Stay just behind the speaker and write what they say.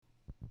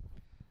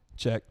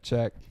Check,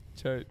 check.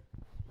 Check.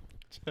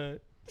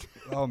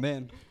 Oh,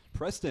 man.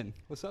 Preston,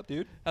 what's up,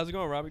 dude? How's it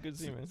going, Robbie? Good to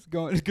see you, man. It's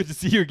going. It's good to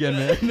see you again,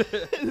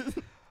 man.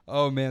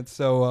 Oh, man.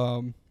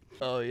 So,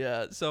 Oh,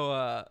 yeah.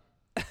 So,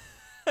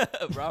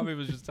 Robbie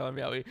was just telling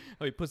me how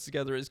he puts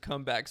together his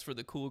comebacks for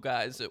the cool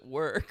guys at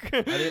work.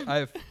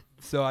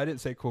 I didn't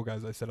say cool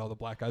guys. I said all the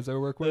black guys I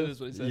work with. That is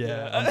what he said.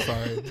 Yeah, I'm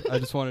sorry. I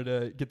just wanted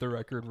to get the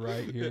record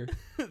right here.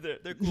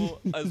 They're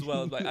cool as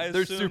well. Like, I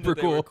They're assumed super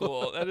that they were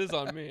cool. cool. That is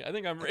on me. I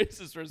think I'm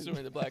racist for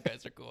assuming the black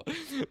guys are cool.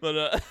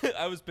 But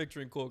I was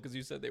picturing cool because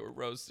you said they were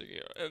roasting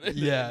you. And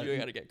Yeah. You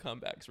got to get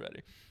comebacks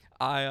ready.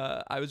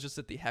 I was just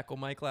at the Heckle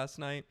mic last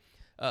night.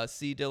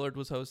 C. Dillard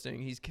was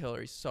hosting. He's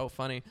killer. He's so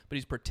funny, but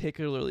he's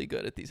particularly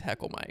good at these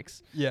heckle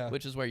mics. Yeah.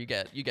 Which is where you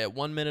get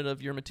 1 minute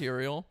of your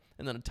material,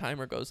 and then a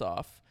timer goes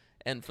off,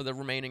 and for the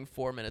remaining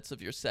 4 minutes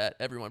of your set,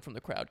 everyone from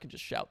the crowd can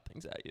just shout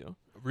things at you.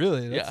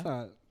 Really? Yeah. That's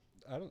not.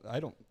 I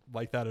don't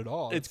like that at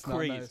all. It's not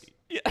crazy. nice.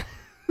 Yeah.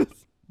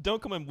 Don't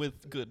come in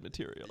with good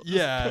material.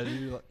 Yeah.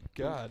 You're like,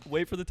 God.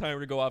 Wait for the timer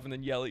to go off and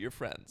then yell at your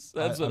friends.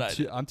 That's what I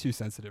did. I'm too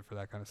sensitive for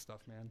that kind of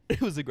stuff, man. It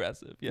was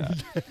aggressive, yeah.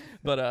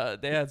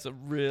 But they had some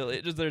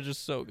they're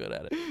just so good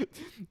at it.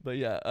 But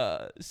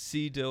yeah,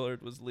 C.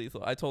 Dillard was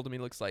lethal. I told him he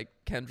looks like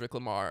Kendrick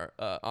Lamar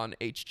on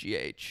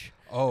HGH.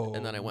 Oh.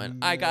 And then I went,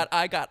 man. I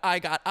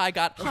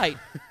got height.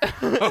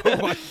 Oh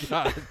my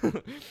God.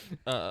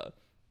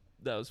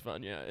 That was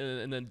fun, yeah.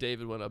 And then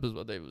David went up as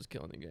well. David was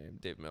killing the game.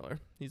 Dave Miller,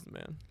 he's the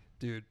man.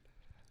 Dude.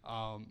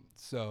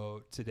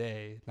 So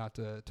today, not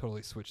to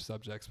totally switch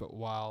subjects, but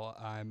while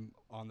I'm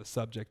on the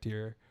subject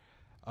here,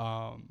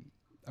 I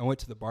went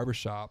to the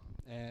barbershop,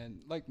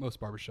 and like most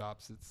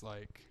barbershops, it's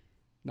like,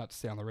 not to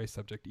stay on the race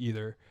subject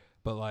either,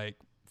 but like,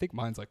 I think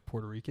mine's like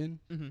Puerto Rican,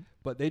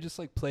 but they just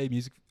like play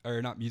music,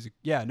 or not music.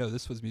 Yeah, no,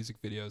 this was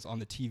music videos on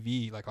the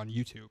TV, like on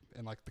YouTube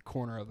in like the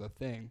corner of the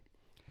thing.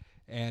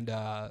 And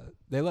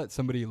they let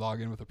somebody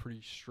log in with a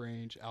pretty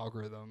strange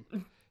algorithm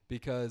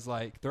because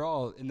like they're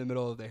all in the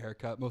middle of their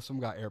haircut. Most of them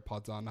got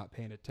AirPods on, not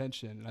paying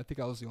attention. And I think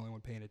I was the only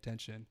one paying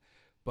attention.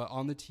 But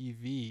on the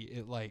TV,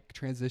 it like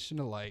transitioned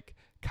to like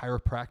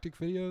chiropractic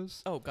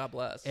videos. Oh, God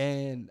bless.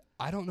 And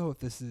I don't know if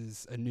this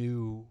is a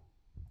new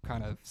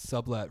kind of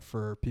sublet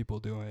for people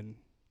doing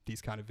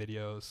these kind of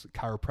videos,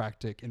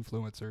 chiropractic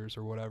influencers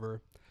or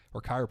whatever,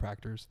 or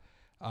chiropractors.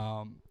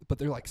 But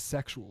they're like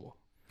sexual.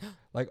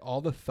 Like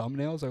all the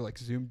thumbnails are like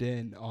zoomed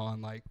in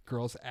on like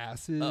girls'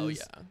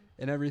 asses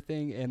and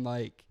everything. And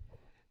like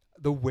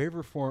the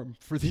waiver form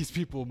for these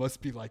people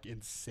must be like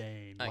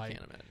insane. I like,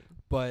 can't imagine.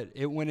 But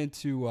it went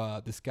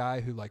into this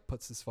guy who like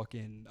puts this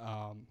fucking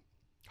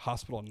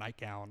hospital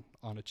nightgown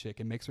on a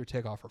chick and makes her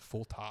take off her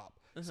full top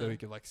so he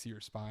could like see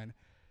her spine.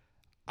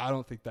 I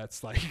don't think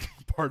that's like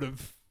part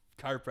of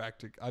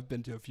chiropractic. I've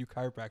been to a few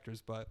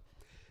chiropractors, but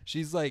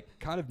she's like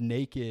kind of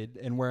naked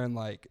and wearing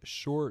like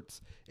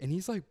shorts, and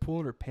he's like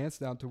pulling her pants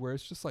down to where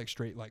it's just like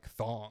straight like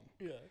thong.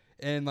 Yeah.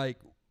 And like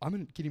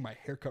I'm getting my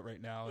hair cut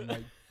right now, and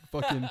like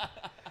fucking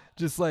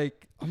just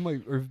like I'm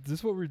like, is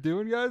this what we're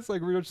doing, guys?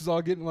 Like we're just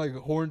all getting like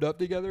horned up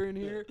together in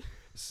here.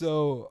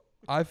 So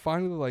I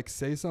finally like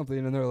say something,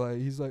 and they're like,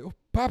 he's like, oh,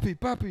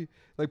 papi,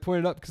 like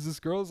pointed up because this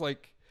girl's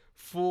like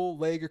full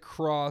leg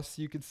across.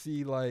 You can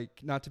see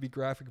like, not to be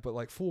graphic, but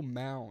like full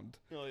mound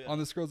on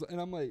this girl's, and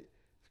I'm like,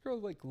 girl,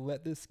 like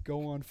let this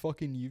go on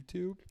fucking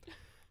YouTube.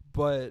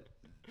 But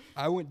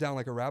I went down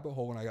like a rabbit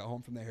hole when I got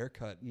home from the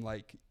haircut, and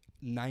like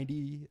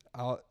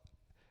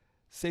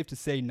safe to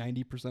say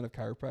 90% of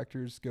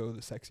chiropractors go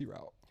the sexy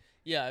route.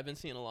 Yeah, I've been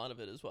seeing a lot of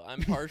it as well.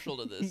 I'm partial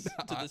to this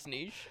this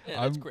niche,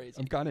 and it's crazy.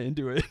 I'm kind of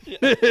into it.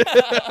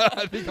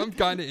 I think I'm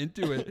kind of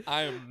into it.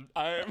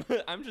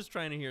 I'm just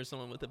trying to hear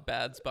someone with a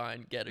bad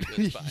spine get a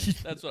good spine.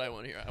 That's what I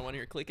want to hear. I want to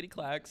hear clickety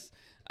clacks.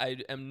 I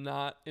am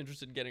not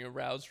interested in getting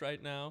aroused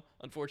right now.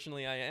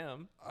 Unfortunately, I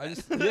am. I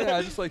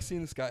just like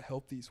seeing this guy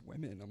help these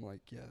women. I'm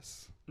like,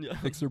 yes. Yeah.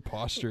 Fix their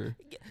posture.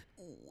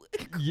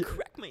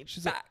 Crack my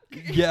She's back.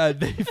 like, yeah,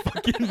 they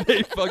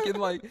fucking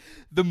like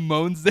the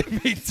moans they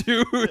make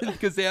too,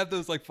 because they have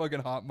those like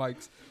fucking hot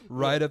mics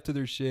right up to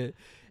their shit,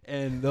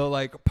 and they'll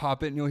like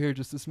pop it, and you'll hear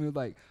just a smooth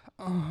like,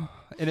 oh,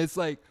 and it's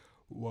like,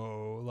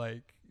 whoa,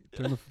 like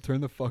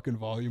turn the fucking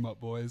volume up,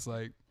 boys,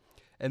 like.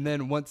 And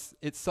then once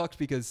it sucked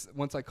because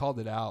once I called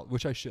it out,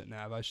 which I shouldn't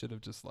have, I should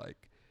have just like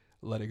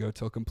let it go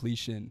till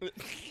completion.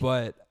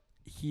 But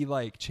he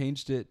like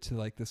changed it to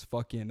like this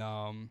fucking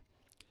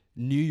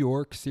New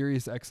York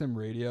Sirius XM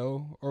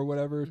radio or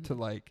whatever to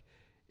like,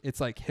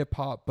 it's like hip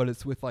hop, but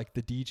it's with like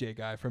the DJ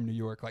guy from New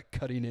York, like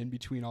cutting in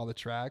between all the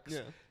tracks.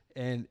 Yeah.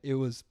 And it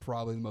was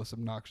probably the most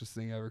obnoxious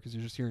thing ever because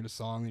you're just hearing a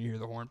song and you hear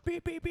the horn,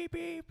 beep, beep, beep,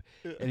 beep.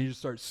 Yeah. And you just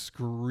start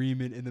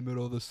screaming in the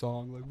middle of the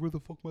song, like, where the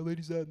fuck my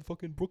lady's at in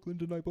fucking Brooklyn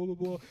tonight, blah, blah,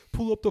 blah.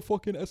 Pull up the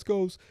fucking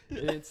Escos.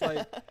 And it's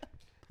like,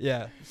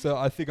 Yeah, so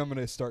I think I'm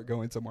gonna start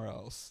going somewhere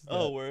else.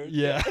 Word.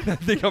 Yeah, I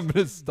think I'm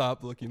gonna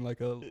stop looking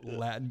like a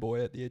Latin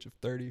boy at the age of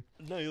 30.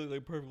 No, you look like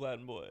a perfect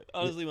Latin boy.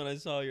 Honestly, when I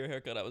saw your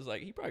haircut, I was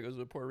like, he probably goes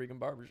to a Puerto Rican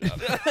barbershop.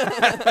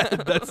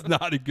 That's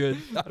not a good.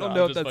 I don't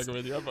know if that's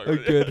a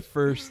good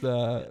first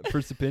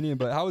opinion.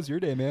 But how was your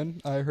day,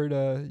 man? I heard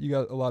you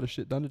got a lot of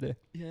shit done today.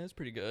 Yeah, it's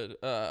pretty good.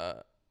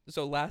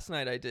 So last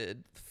night I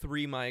did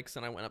 3 mics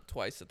and I went up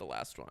twice at the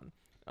last one.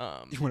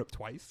 You went up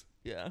twice?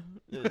 Yeah,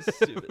 it was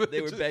stupid.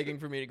 They were begging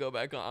for me to go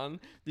back on.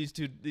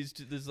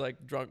 This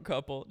like drunk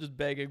couple just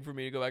begging for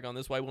me to go back on.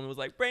 This white woman was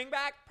like, "Bring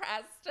back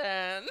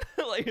Preston!"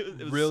 Like it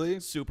was really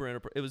super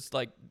it was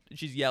like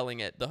she's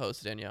yelling at the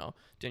host Danielle.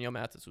 Danielle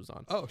Mathis was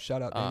on. Oh,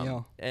 shout out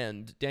Danielle.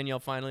 And Danielle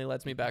finally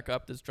lets me back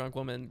up. This drunk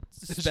woman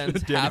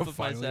spends half of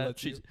my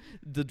set.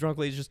 The drunk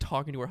lady's just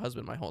talking to her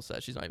husband my whole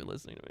set. She's not even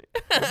listening to me.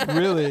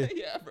 Really?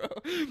 Yeah, bro.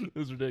 It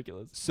was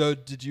ridiculous. So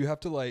did you have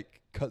to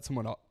like cut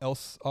someone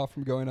else off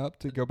from going up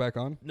to go back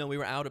on? No, we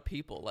were out of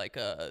people. Like,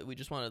 we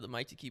just wanted the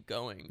mic to keep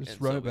going. Just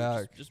run it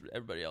back. Just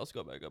everybody else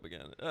go back up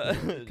again. do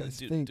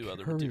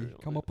other hurry, material.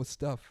 Come up with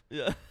stuff.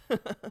 Yeah.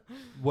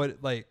 What,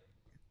 like,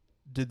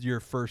 did your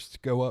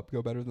first go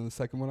better than the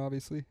second one,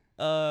 obviously?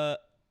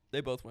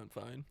 They both went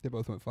fine. They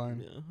both went fine?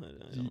 Yeah.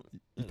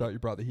 You thought you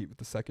brought the heat with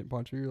the second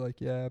puncher? You're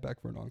like, yeah,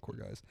 back for an encore,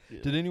 guys.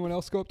 Yeah. Did anyone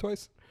else go up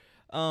twice?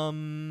 Oh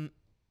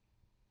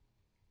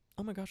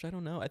my gosh, I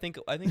don't know. I think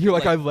you're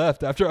like I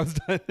left after I was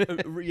done.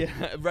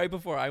 Yeah, right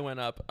before I went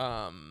up,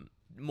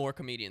 more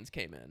comedians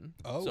came in.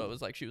 Oh. So it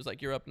was like she was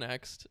like, "You're up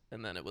next,"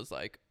 and then it was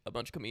like a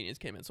bunch of comedians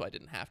came in, so I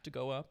didn't have to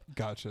go up.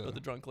 Gotcha. But the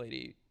drunk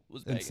lady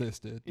was begging.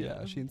 Insisted.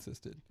 Yeah, she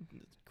insisted.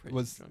 Crazy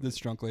was this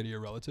drunk lady a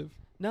relative?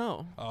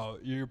 No. Oh,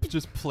 you're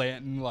just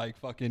planting like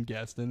fucking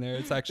guests in there.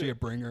 It's actually a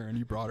bringer, and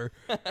you brought her.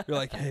 You're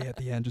like, hey, at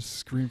the end, just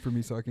scream for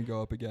me so I can go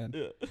up again.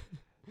 Yeah.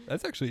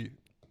 That's actually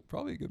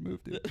probably a good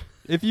move, dude.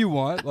 If you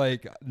want,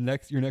 like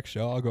your next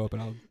show, I'll go up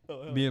and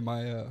me and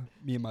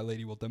my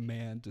lady will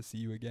demand to see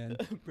you again.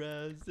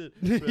 Preston.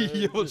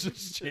 You'll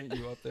just chant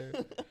you up there.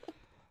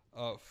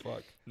 Oh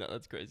fuck. No,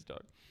 that's crazy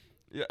talk.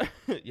 Yeah,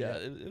 yeah,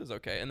 it was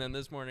okay. And then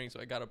this morning, so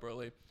I got up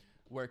early,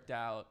 worked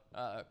out,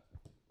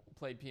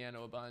 played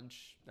piano a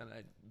bunch, and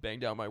I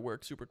banged out my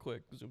work super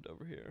quick. Zoomed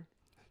over here.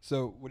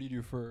 So what do you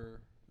do for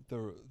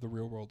the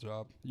real world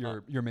job?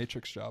 Your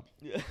Matrix job?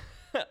 Yeah.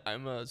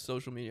 I'm a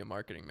social media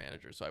marketing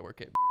manager, so I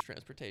work at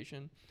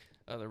transportation.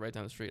 They're right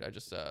down the street. I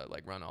just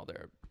like run all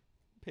their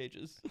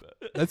pages.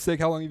 That's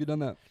sick. How long have you done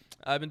that?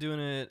 I've been doing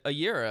it a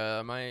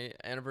year. My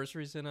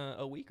anniversary's in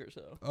a week or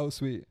so. Oh,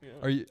 sweet. Yeah.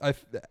 Are you?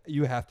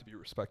 You have to be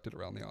respected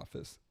around the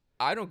office.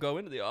 I don't go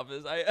into the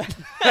office.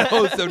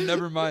 Oh, so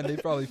never mind. They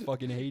probably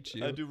fucking hate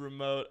you. I do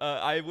remote.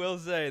 I will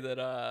say that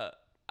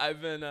I've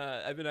been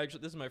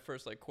actually, this is my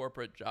first like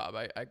corporate job.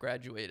 I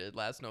graduated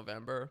last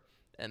November,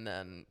 and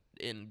then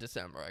in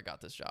December I got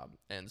this job.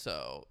 And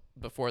so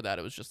before that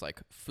it was just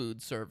like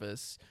food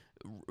service,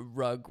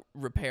 rug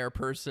repair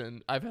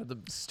person. I've had the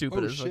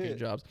stupidest fucking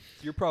jobs.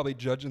 You're probably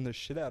judging the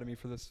shit out of me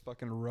for this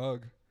fucking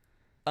rug.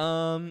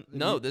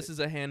 No, this is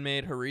a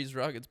handmade Hariz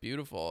rug. It's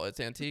beautiful. It's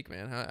antique,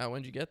 man.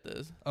 When'd you get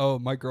this? Oh,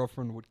 my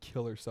girlfriend would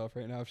kill herself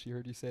right now if she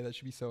heard you say that.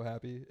 She'd be so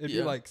happy. It'd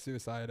be like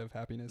suicide of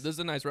happiness. This is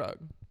a nice rug.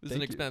 This is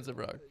an expensive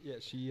rug. Yeah,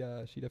 she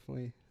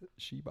definitely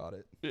bought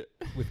it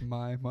with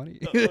my money.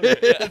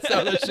 Okay. That's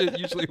how that shit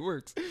usually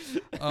works.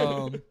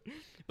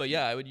 But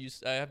yeah,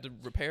 I have to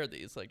repair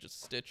these, like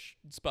just stitch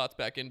spots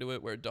back into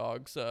it where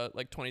dogs,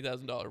 like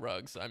 $20,000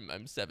 rugs.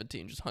 I'm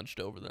 17, just hunched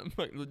over them,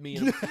 like with me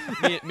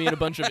and a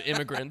bunch of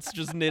immigrants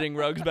just knitting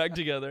rugs back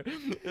together.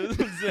 It was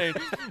insane.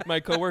 My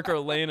coworker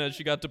Elena,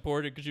 she got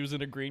deported because she was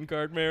in a green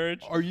card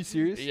marriage. Are you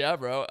serious? Yeah,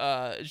 bro.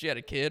 She had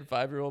a kid,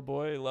 5-year-old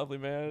boy, lovely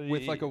man.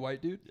 With like a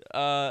white dude?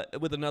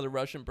 With another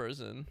Russian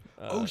person.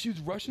 Oh, she was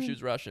Russian? She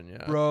was Russian,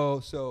 yeah. Bro,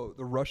 so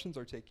the Russians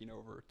are taking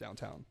over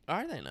downtown.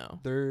 Are they now?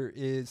 There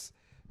is.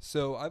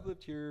 So I've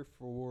lived here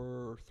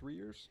for 3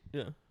 years.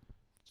 Yeah.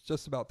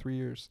 Just about 3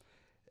 years.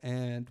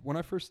 And when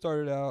I first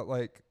started out,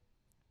 like,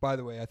 by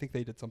the way, I think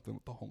they did something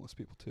with the homeless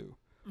people too.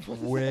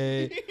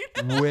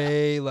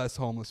 way less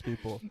homeless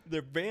people.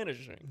 They're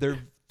vanishing.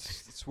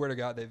 Swear to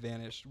God, they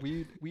vanished.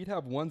 We'd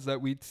have ones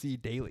that we'd see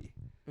daily.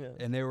 Yeah.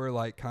 And they were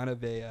like kind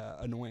of a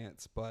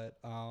annoyance, but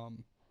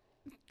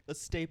a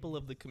staple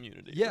of the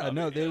community. Yeah,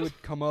 no, they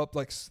would come up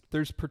like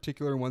there's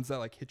particular ones that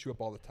like hit you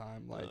up all the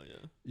time, like,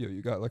 yo,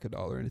 you got like $1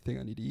 or anything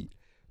I need to eat,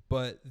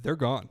 but they're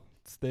gone.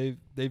 They've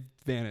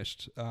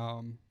vanished.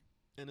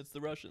 And it's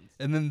the Russians.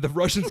 And then the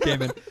Russians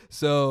came in.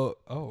 So,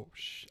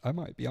 I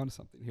might be onto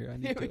something here. I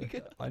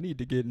need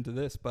to get into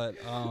this, but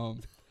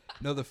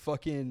no, the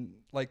fucking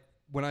like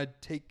when I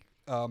take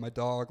my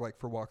dog like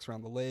for walks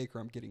around the lake or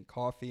I'm getting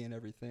coffee and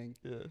everything.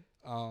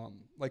 Yeah.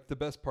 Like the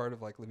best part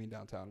of like living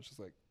downtown is just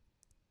like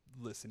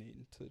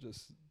listening to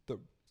just the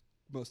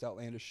most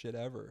outlandish shit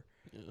ever.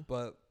 Yeah.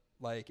 But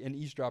like and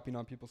eavesdropping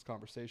on people's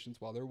conversations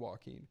while they're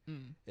walking.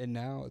 And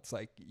now it's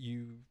like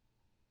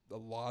a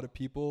lot of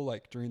people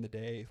like during the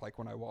day, like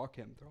when I walk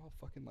in, they're all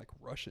fucking like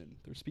Russian.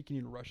 They're speaking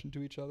in Russian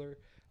to each other.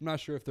 I'm not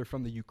sure if they're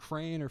from the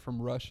Ukraine or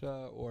from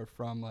Russia or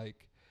from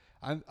like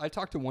I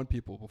talked to one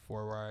people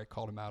before where I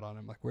called him out on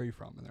him, like, where are you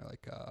from? And they're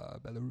like,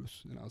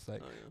 Belarus. And I was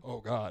like, oh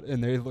God.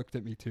 And they looked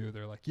at me too.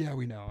 They're like, yeah,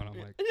 we know. And I'm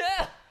like,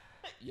 yeah.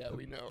 Yeah,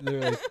 we know.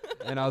 They're like,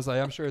 and I was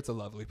like, I'm sure it's a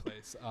lovely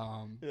place.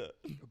 Yeah.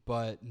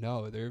 But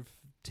no, they've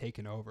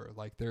taken over.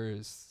 Like, there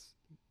is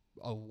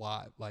a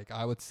lot. Like,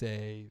 I would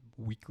say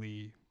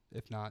weekly,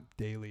 if not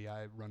daily,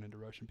 I run into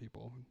Russian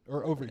people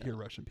or overhear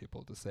Russian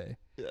people to say.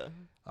 Yeah.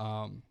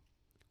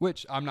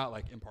 Which I'm not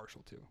like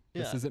impartial to.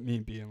 Yeah. This isn't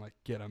me being like,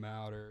 get them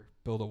out or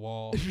build a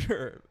wall.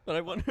 Sure. But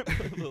I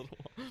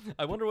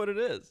wonder what it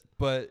is.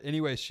 But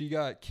anyway, she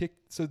got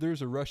kicked. So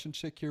there's a Russian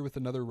chick here with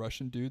another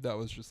Russian dude that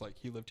was just like,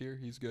 he lived here.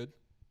 He's good.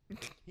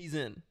 He's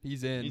in.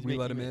 We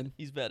let him in.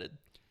 He's vetted.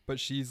 But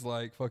she's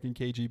like fucking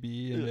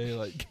KGB and they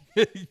like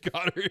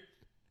got her.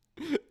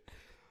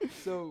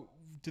 So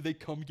did they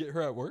come get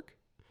her at work?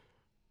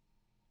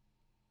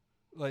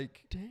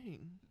 Like,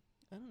 dang.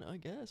 I don't know. I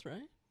guess,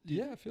 right?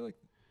 Yeah, I feel like.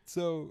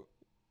 So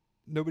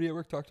nobody at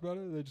work talked about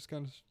it? They just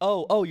kind of.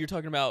 Oh, you're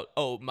talking about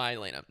my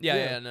Elena.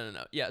 Yeah,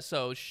 no. Yeah,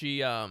 so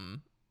she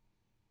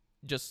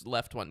just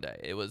left one day.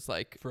 It was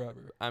like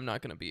forever. I'm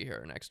not gonna be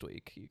here next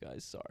week. You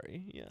guys,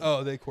 sorry. Yeah.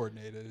 Oh, they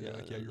coordinated. Yeah,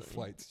 like, your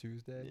flight's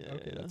Tuesday. Yeah,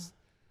 okay, yeah. that's.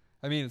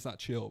 I mean, it's not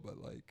chill, but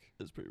like.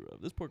 It's pretty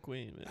rough. This poor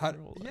queen, man.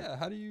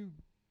 How do you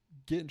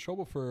get in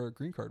trouble for a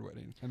green card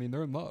wedding? I mean,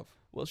 they're in love.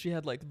 Well, she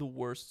had like the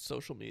worst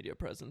social media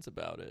presence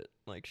about it.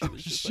 Like she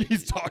was just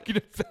she's talking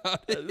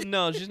about it.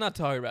 No, she's not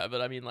talking about it,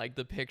 but I mean like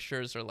the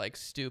pictures are like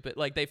stupid.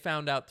 Like they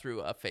found out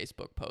through a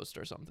Facebook post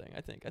or something. I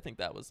think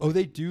that was like,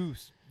 they do.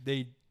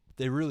 They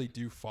really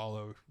do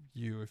follow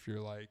you if you're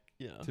like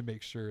to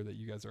make sure that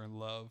you guys are in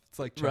love. It's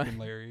like Chuck and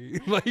Larry.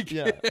 Like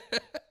yeah.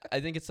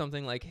 I think it's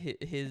something like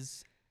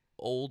his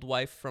old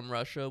wife from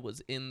Russia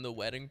was in the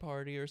wedding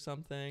party or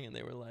something, and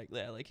they were like,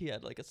 yeah, like he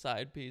had like a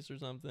side piece or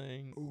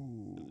something.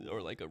 Ooh.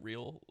 Or like a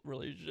real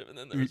relationship, and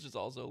then there was just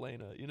also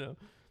Elena, you know.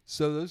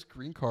 So those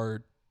green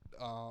card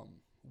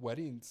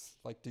weddings,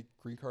 like the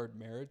green card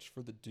marriage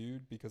for the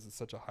dude, because it's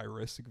such a high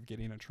risk of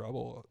getting in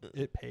trouble,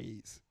 it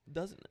pays.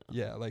 Doesn't it?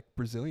 Yeah, like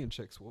Brazilian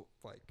chicks will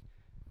like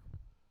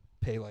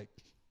pay like,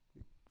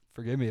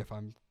 forgive me if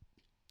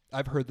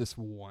I've heard this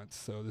once,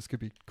 so this could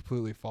be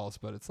completely false,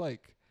 but it's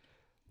like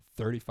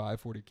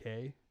 35,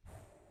 40K.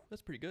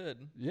 That's pretty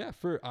good. Yeah,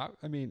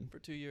 I mean, for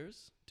 2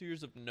 years, 2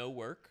 years of no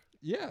work.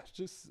 Yeah,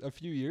 just a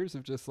few years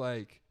of just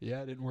like, it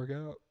didn't work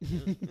out.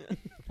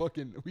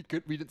 Fucking, we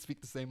didn't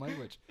speak the same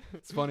language.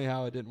 It's funny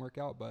how it didn't work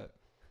out, but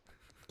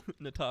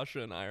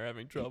Natasha and I are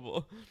having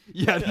trouble.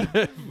 Yeah,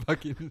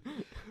 fucking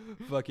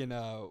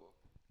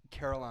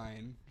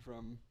Caroline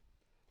from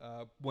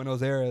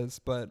Buenos Aires,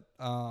 but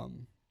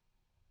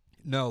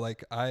no,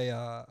 like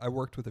I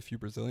worked with a few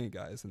Brazilian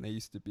guys, and they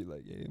used to be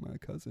like, hey, my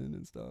cousin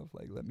and stuff,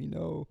 like, let me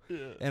know.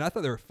 Yeah. And I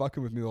thought they were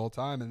fucking with me the whole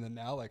time, and then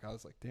now like I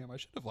was like, damn, I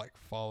should have like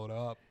followed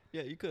up.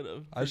 Yeah, you could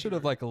have. I should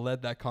have like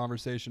led that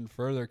conversation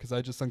further, because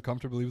I just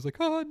uncomfortably was like,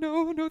 oh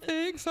no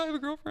thanks, I have a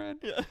girlfriend.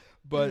 Yeah.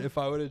 But if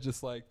I would have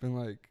just like been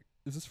like,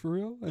 is this for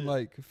real? And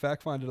like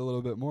fact find it a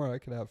little bit more, I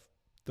could have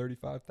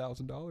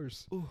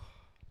 $35,000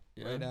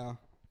 right now.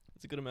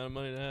 It's a good amount of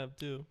money to have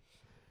too.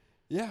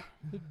 Yeah,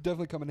 it'd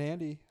definitely come in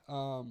handy.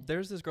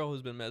 There's this girl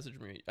who's been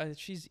messaging me.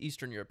 She's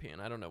Eastern European.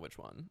 I don't know which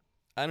one.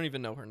 I don't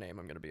even know her name,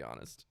 I'm going to be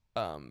honest.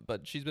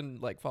 But she's been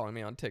like following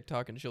me on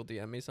TikTok, and she'll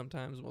DM me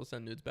sometimes, and we'll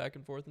send nudes back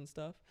and forth and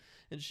stuff.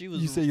 And she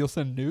was. You say you'll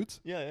send nudes?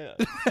 Yeah,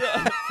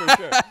 for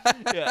sure.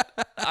 Yeah,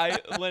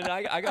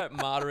 I got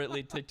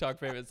moderately TikTok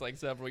famous like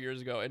several years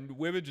ago, and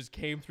women just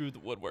came through the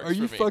woodworks. Are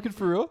you fucking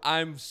for real?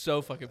 I'm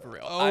so fucking for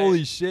real.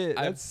 Holy shit,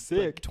 that's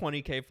sick.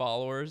 Like 20K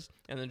followers,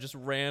 and then just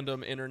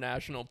random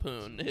international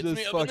poon hits just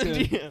me up in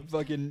the DM.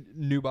 Fucking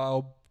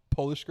nubile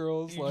Polish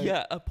girls, like.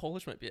 Yeah, a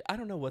Polish might be. I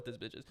don't know what this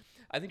bitch is.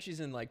 I think she's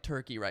in like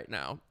Turkey right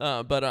now.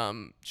 But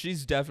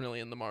she's definitely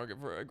in the market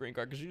for a green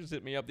card, because she just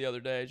hit me up the other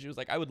day. She was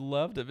like, I would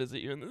love to visit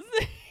you in the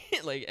city.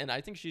 Like, and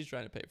I think she's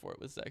trying to pay for it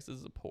with sex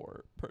as a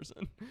poor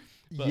person.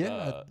 But,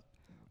 yeah.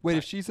 Wait,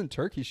 if she's in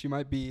Turkey, she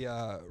might be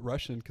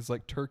Russian, because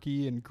like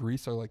Turkey and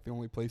Greece are like the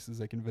only places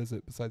they can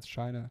visit besides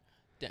China.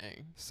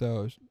 Dang.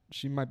 So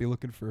she might be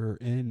looking for her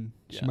in.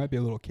 Yeah. She might be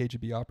a little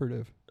KGB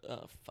operative.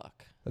 Oh,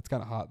 fuck. That's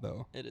kind of hot,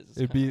 though. It is.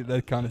 It'd be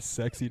that kind of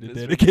sexy to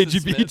date a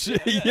KGB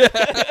chick. Yeah.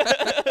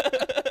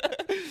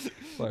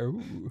 Like,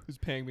 who's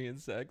paying me in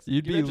sex?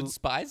 You'd be imagine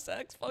spy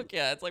sex? Fuck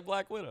yeah, it's like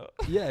Black Widow.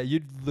 Yeah,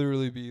 you'd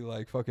literally be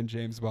like fucking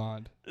James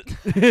Bond. Like,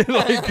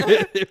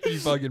 if you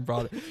fucking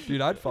brought it. Dude,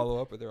 I'd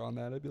follow up with her on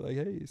that. I'd be like,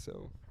 hey,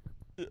 so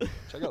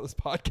check out this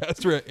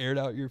podcast where I aired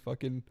out your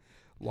fucking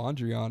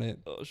laundry on it.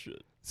 Oh,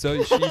 shit.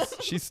 So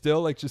she's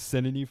still like just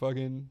sending you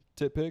fucking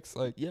tit pics?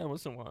 Like, yeah,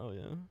 once in a while,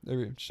 yeah.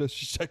 There she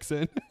checks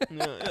in.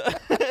 Yeah.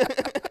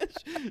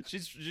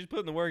 she's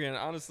putting the work in.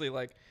 Honestly,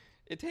 like,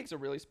 It takes a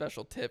really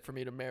special tip for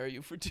me to marry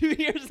you for 2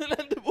 years and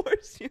then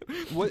divorce you.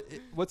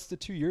 What's the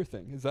 2-year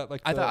thing? Is that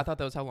like I thought that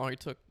was how long it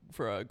took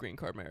for a green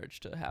card marriage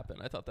to happen.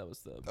 I thought that was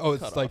the it's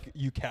cutoff. like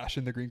you cash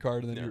in the green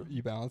card and then Yeah.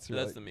 you balance.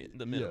 That's like,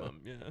 the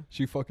minimum. Yeah.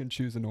 She fucking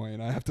chews annoying.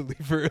 I have to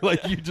leave her.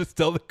 Like you just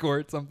tell the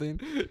court something.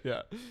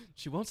 Yeah.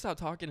 She won't stop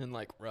talking in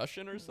like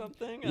Russian or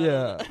something.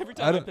 Yeah. Every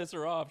time I piss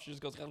her off, she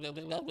just goes and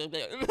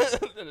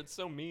it's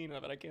so mean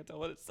that I can't tell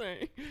what it's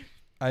saying.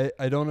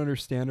 I don't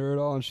understand her at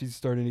all, and she's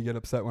starting to get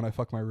upset when I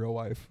fuck my real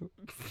wife.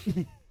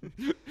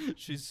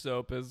 She's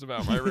so pissed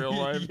about my real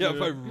wife. Yeah, dude.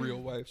 my real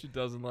wife. She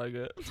doesn't like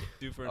it.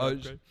 Due for an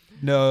upgrade.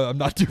 No, I'm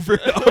not due for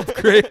an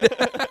upgrade.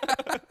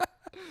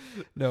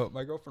 No,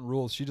 my girlfriend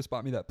rules. She just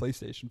bought me that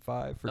PlayStation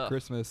 5 for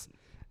Christmas,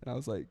 and I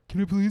was like,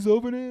 "Can you please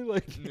open it?"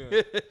 Like,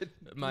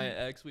 my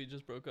ex, we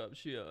just broke up.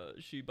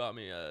 She bought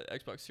me a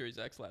Xbox Series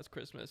X last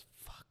Christmas.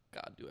 Fuck,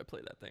 God, do I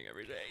play that thing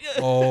every day?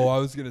 Oh, I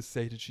was gonna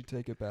say, did she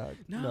take it back?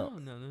 No.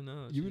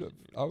 You would have.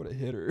 I would have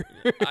hit her.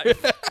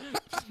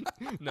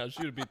 No, she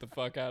would have beat the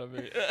fuck out of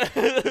me.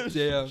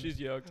 Damn. She's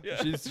yoked.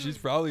 Yeah. She's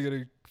probably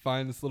gonna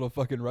find this little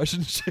fucking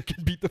Russian chick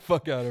and beat the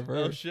fuck out of her.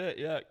 Oh shit,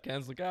 yeah.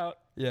 Cans look out.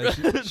 Yeah,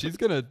 she's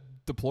gonna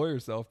deploy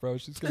herself, bro.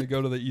 She's gonna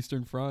go to the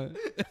Eastern Front.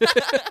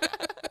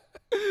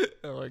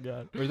 Oh my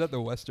God. Or is that the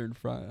Western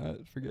Front?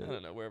 I forget. I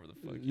don't know, wherever the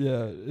fuck.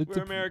 Yeah.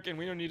 We're American.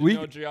 We don't need to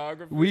know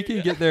geography. We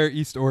can get there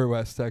east or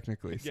west,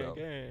 technically. Gang, so.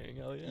 gang.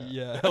 Hell yeah.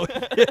 Yeah. Hell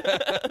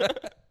yeah.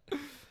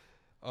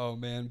 Oh,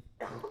 man.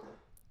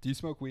 Do you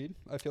smoke weed?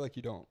 I feel like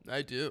you don't.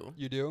 I do.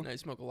 You do? I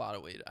smoke a lot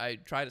of weed. I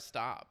try to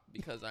stop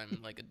because I'm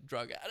like a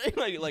drug addict.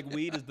 like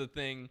weed is the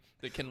thing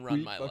that can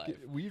run my life.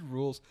 Weed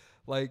rules.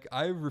 Like,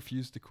 I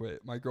refuse to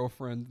quit. My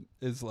girlfriend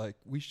is like,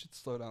 we should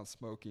slow down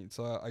smoking.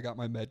 So I got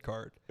my med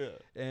card. Yeah.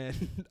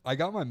 And I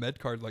got my med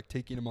card, like,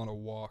 taking him on a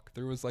walk.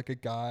 There was, like, a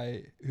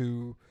guy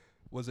who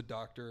was a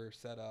doctor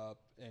set up,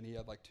 and he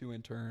had, like, 2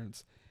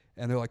 interns.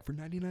 And they're like, for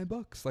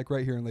 $99, like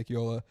right here in Lake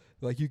Eola,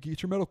 like, you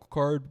get your medical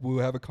card, we'll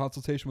have a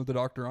consultation with the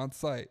doctor on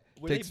site.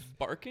 Were they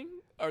barking?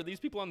 Are these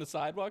people on the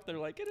sidewalk? They're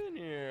like, get in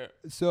here.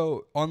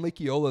 So on Lake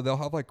Eola, they'll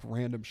have like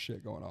random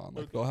shit going on.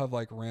 Like they'll have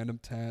like random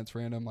tents,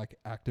 random like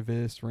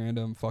activists,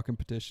 random fucking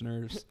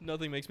petitioners.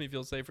 Nothing makes me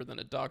feel safer than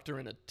a doctor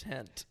in a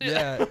tent.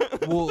 Yeah.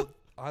 Well,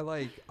 I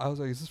was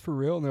like, is this for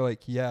real? And they're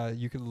like, yeah,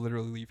 you can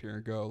literally leave here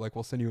and go. Like,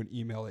 we'll send you an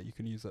email that you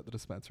can use at the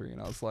dispensary. And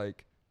I was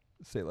like,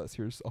 say less,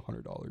 here's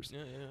 $100.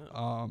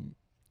 Yeah.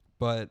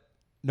 But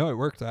no, it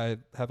worked. I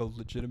have a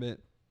legitimate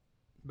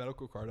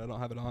medical card. I don't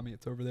have it on me.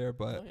 It's over there.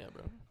 But oh, yeah,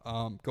 bro.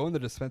 Going to the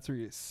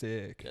dispensary is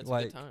sick. Yeah, it's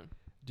like, a good time.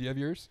 Do you have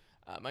yours?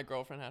 My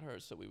girlfriend had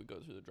hers, so we would go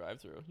through the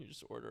drive-thru. You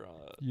just order.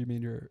 You mean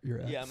your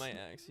ex? Yeah, my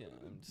ex. Yeah,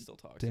 I'm still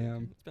talking.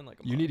 Damn. It's been like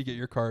a You month. need to get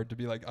your card to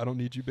be like, I don't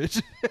need you,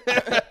 bitch.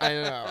 I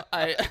know.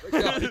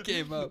 It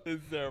came up.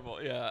 It's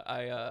terrible.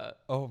 Yeah,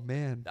 Oh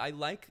man. I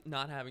like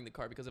not having the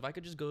card because if I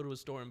could just go to a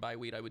store and buy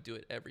weed, I would do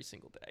it every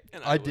single day.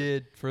 And I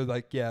did for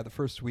like the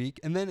first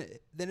week, and then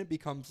it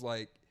becomes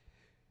like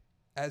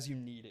as you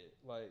need it.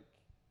 Like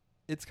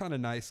it's kind of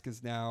nice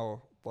because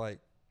now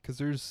because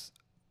there's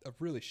a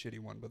really shitty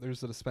one, but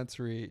there's a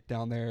dispensary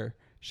down there.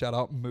 Shout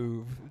out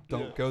Move.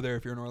 Don't go there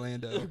if you're in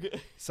Orlando.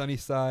 Okay.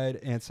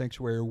 Sunnyside and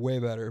Sanctuary are way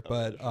better,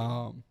 but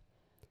sure.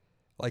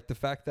 like the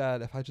fact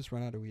that if I just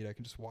run out of weed, I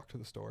can just walk to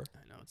the store.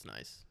 I know, it's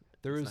nice.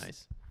 There it's was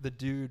nice. the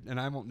dude, and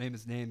I won't name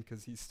his name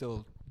because he's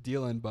still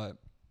dealing, but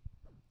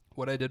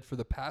what I did for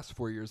the past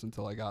 4 years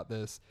until I got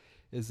this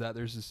is that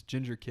there's this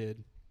ginger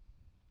kid,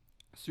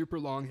 super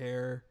long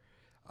hair,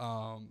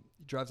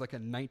 drives like a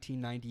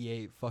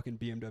 1998 fucking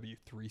BMW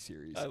 3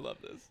 Series. I love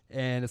this.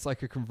 And it's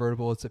like a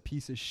convertible. It's a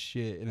piece of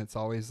shit, and it's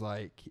always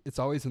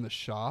in the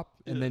shop,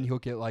 and then he'll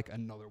get like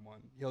another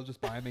one. He'll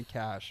just buy them in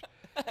cash.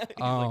 He's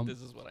like,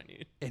 this is what I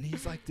need. And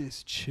he's like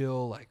this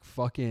chill, like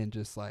fucking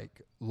just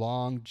like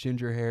long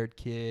ginger haired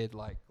kid,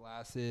 like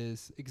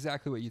glasses,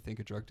 exactly what you think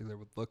a drug dealer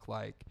would look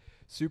like.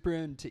 Super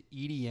into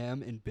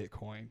EDM and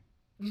Bitcoin.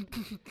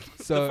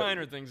 So the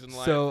finer things in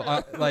life.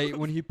 So like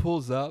when he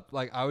pulls up,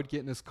 like I would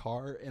get in his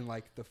car and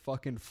like the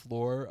fucking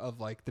floor of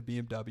like the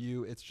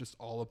BMW, it's just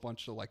all a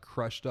bunch of like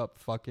crushed up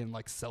fucking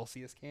like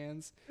Celsius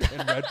cans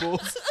and Red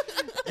Bulls.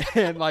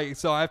 And like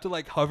so I have to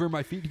like hover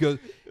my feet. He goes,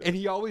 and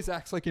he always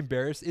acts like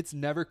embarrassed. It's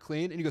never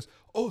clean. And he goes,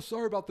 oh,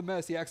 sorry about the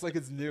mess. He acts like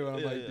it's new. And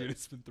I'm like, dude,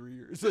 it's been 3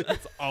 years. Like,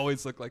 it's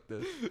always looked like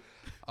this.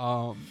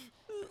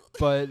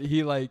 But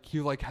he'll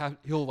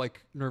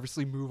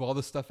nervously move all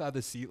the stuff out of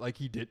the seat like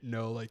he didn't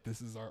know like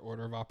this is our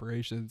order of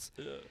operations.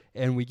 Yeah.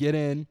 And we get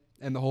in,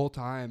 and the whole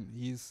time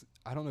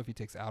I don't know if he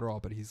takes Adderall,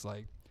 but he's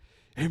like,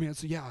 hey man,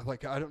 so yeah,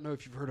 like I don't know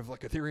if you've heard of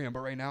like Ethereum, but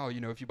right now,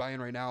 if you buy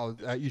in right now,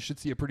 you should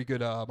see a pretty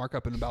good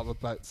markup in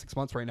about 6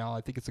 months right now.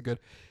 I think it's a good.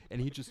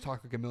 And he just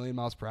talked like a million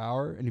miles per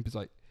hour, and he was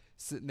like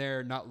sitting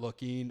there not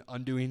looking,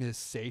 undoing his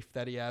safe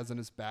that he has in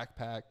his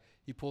backpack.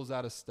 He pulls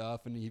out his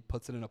stuff and he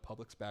puts it in a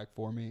Publix bag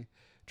for me.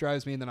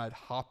 Drives me, and then I'd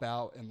hop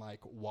out and like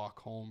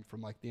walk home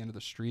from like the end of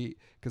the street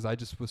because I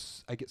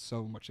get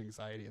so much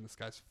anxiety in this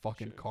guy's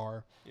fucking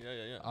car.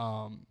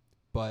 Yeah.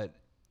 But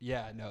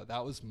yeah, no,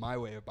 that was my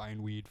way of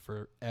buying weed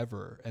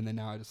forever. And then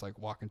now I just like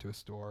walk into a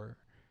store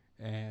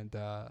and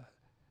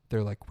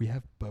they're like, we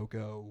have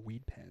BOGO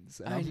weed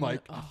pens. And I'm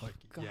like, God,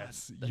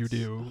 yes, you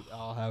do.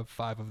 I'll have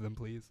 5 of them,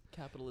 please.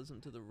 Capitalism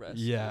to the rest.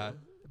 Yeah.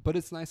 But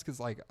it's nice because,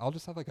 like, I'll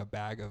just have, like, a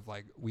bag of,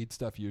 like, weed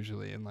stuff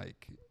usually. And,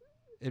 like,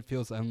 it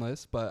feels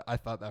endless. But I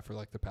thought that for,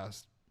 like, the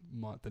past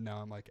month. And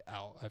now I'm, like,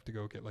 out. I have to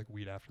go get, like,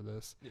 weed after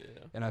this. Yeah.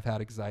 And I've had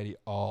anxiety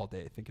all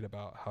day thinking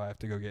about how I have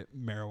to go get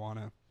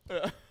marijuana.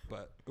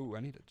 But, ooh,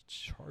 I need to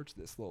charge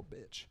this little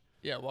bitch.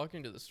 Yeah,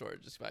 walking to the store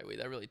just buy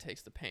weed, that really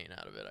takes the pain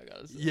out of it, I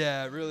gotta say.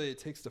 Yeah, really, it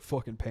takes the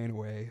fucking pain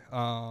away.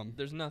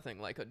 There's nothing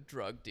like a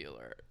drug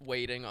dealer.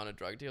 Waiting on a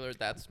drug dealer,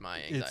 that's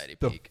my anxiety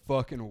peak. It's the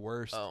fucking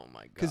worst. Oh,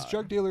 my God. Because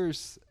drug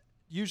dealers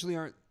usually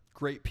aren't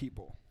great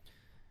people.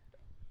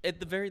 At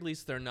the very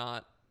least, they're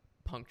not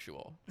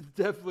punctual.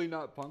 Definitely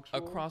not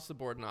punctual. Across the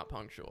board, not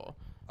punctual.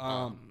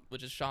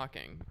 Which is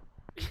shocking.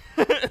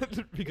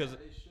 Because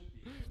they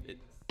should be. I mean,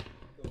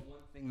 it's the one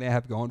thing they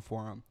have going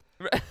for them.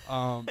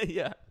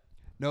 Yeah.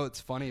 No,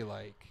 it's funny.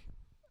 Like,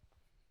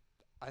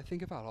 I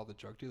think about all the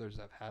drug dealers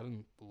I've had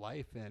in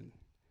life, and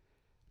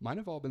mine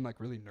have all been like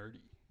really nerdy.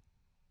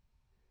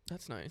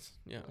 That's nice.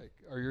 Yeah. Like,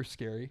 are you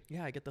scary?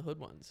 Yeah, I get the hood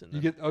ones, and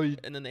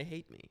and then they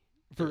hate me.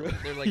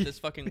 They're like this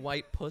fucking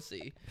white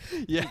pussy.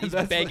 Yeah, he's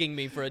begging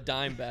me for a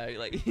dime bag.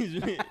 Like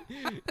he's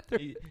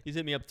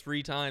hit me up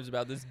 3 times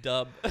about this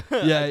dub.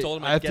 Yeah, I told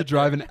him I have to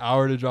drive an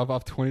hour to drop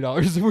off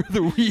 $20 worth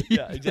of weed.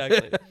 Yeah,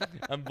 exactly.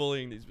 I'm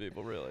bullying these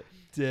people, really.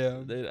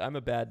 Damn. I'm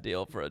a bad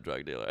deal for a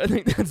drug dealer. I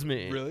think that's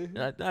me. Really?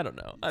 I don't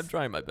know. I'm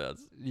trying my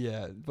best.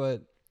 Yeah,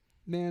 but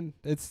man,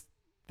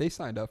 they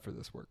signed up for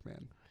this work,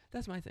 man.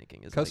 That's my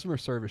thinking. Customer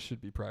service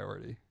should be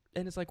priority.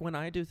 And it's like when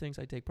I do things,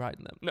 I take pride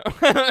in them. No.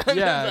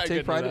 Yeah,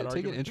 take pride.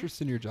 Take an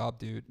interest in your job,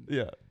 dude.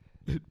 Yeah.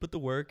 Put the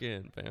work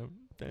in, fam.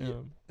 Damn. Yeah.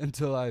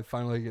 Until I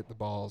finally get the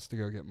balls to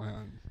go get my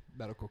own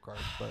medical card.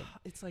 But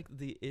it's like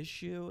the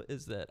issue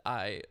is that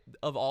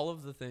of all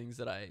of the things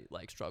that I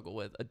like struggle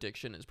with,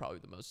 addiction is probably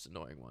the most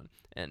annoying one.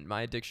 And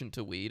my addiction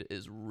to weed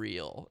is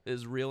real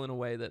in a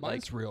way that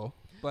mine's real,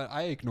 but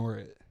I ignore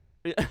it.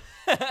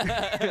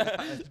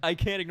 I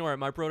can't ignore it.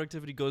 My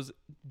productivity goes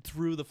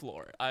through the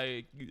floor.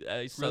 I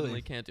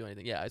suddenly can't do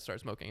anything. Yeah, I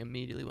start smoking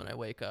immediately when I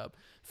wake up.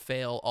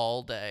 Fail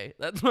all day.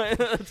 That's my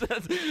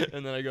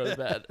and then I go to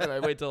bed and I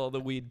wait till the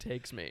weed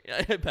takes me.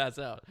 I pass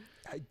out.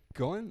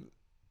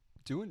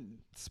 Doing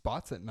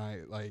spots at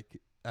night like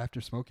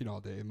after smoking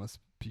all day must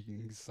be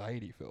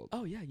anxiety filled.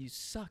 Oh yeah, you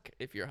suck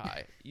if you're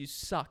high. You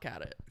suck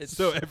at it.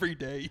 So every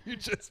day you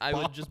just I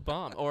would just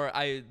bomb. Or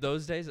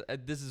those days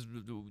this is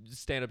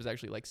stand up is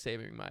actually like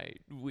saving my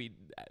weed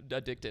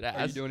addicted ass.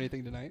 Are you doing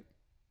anything tonight?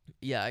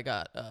 Yeah, I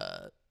got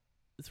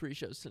 3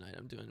 shows tonight.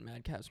 I'm doing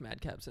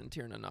Madcaps and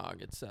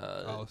Tirnanog. It's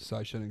so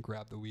I shouldn't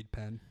grab the weed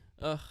pen.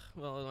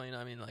 Well,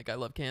 I mean, like I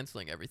love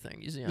canceling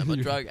everything. You see, I'm a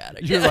drug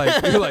addict. You're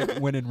like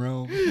winning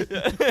Rome.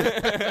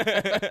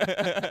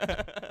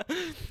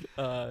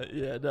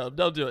 Yeah, no,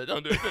 don't do it.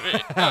 Don't do it to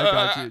me. I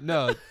got you.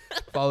 No,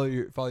 follow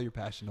your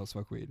passion. Don't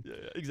smoke weed. Yeah,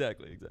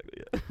 exactly.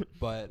 Yeah.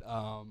 But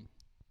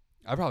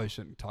I probably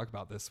shouldn't talk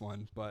about this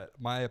one. But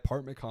my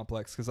apartment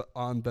complex, because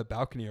on the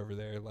balcony over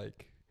there,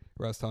 like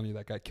where I was telling you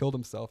that guy killed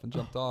himself and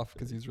jumped off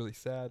because he was really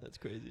sad. That's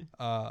crazy.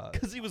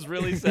 Because he was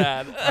really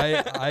sad.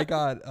 I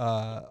got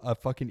a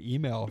fucking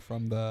email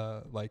from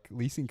the like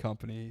leasing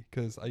company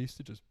because I used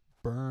to just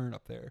burn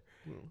up there,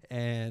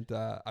 and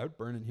I would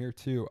burn in here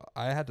too.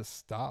 I had to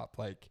stop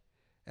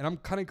and I'm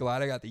kind of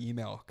glad I got the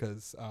email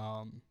because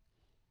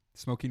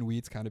smoking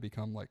weed's kind of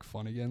become like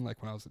fun again.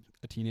 Like when I was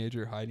a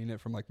teenager, hiding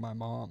it from like my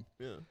mom.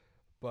 Yeah.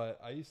 But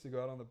I used to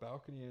go out on the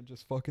balcony and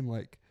just fucking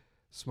like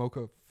smoke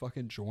a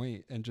fucking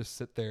joint and just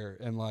sit there,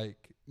 and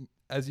like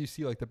as you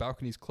see, like the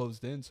balcony's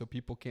closed in so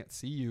people can't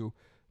see you,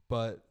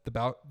 but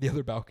the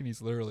other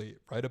balcony's literally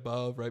right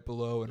above, right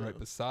below, and right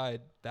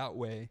beside that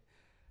way,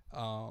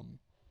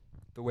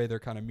 the way they're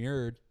kind of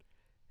mirrored.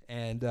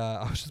 And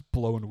I was just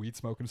blowing weed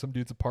smoke in some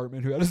dude's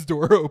apartment who had his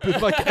door open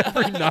like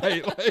every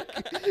night,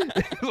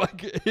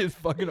 like his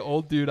fucking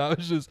old dude. I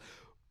was just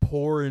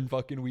pouring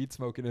fucking weed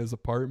smoke in his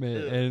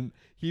apartment, and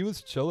he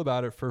was chill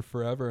about it for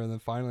forever. And then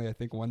finally, I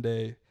think one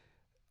day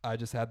I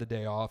just had the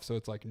day off, so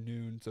it's like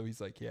noon. So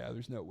he's like, yeah,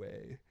 there's no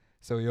way.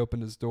 So he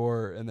opened his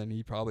door, and then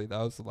that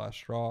was the last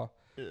straw.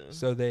 Yeah.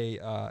 So they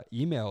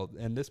emailed,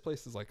 and this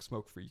place is like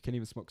smoke free. You can't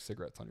even smoke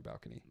cigarettes on your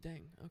balcony.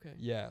 Dang, okay.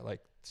 Yeah,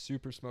 like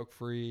super smoke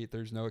free.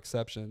 There's no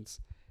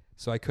exceptions.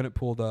 So I couldn't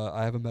pull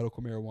I have a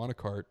medical marijuana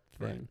card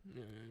thing. Right.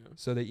 Yeah.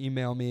 So they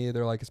email me.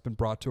 They're like, it's been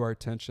brought to our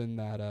attention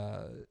that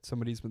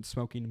somebody's been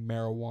smoking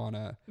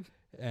marijuana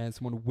and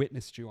someone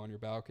witnessed you on your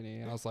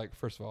balcony. And I was like,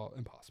 first of all,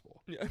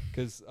 impossible. Yeah.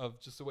 Because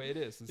of just the way it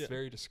is. It's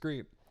very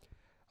discreet.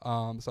 So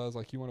I was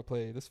like, you want to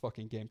play this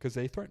fucking game? Because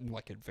they threatened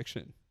like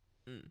eviction.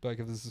 Like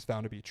if this is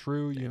found to be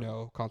true,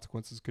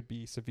 consequences could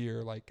be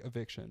severe, like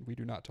eviction. We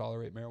do not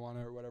tolerate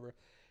marijuana or whatever.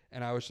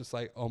 And I was just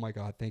like, oh my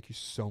God, thank you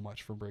so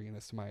much for bringing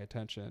this to my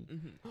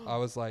attention. Mm-hmm. I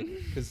was like,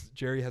 because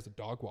Jerry has a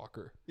dog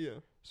walker. Yeah.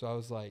 So I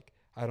was like,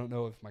 I don't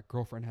know if my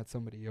girlfriend had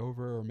somebody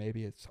over or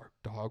maybe it's our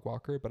dog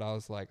walker, but I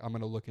was like, I'm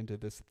going to look into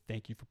this.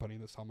 Thank you for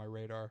putting this on my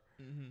radar.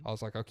 I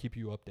was like, I'll keep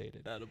you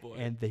updated. Attaboy.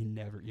 And they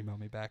never emailed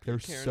me back. They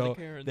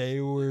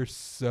were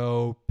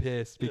so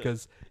pissed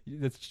because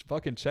it's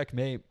fucking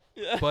checkmate.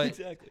 Yeah, but,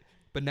 exactly.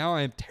 But now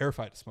I am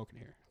terrified of smoking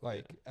here,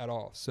 at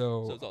all.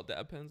 So it's all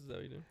dab pens? Is that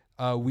what you do?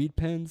 Weed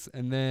pens,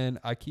 and then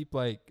I keep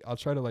I'll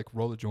try to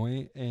roll a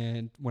joint,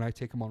 and when I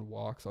take them on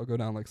walks, I'll go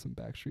down some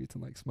back streets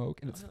and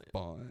smoke, and it's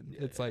fun.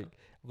 It's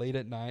late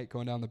at night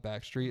going down the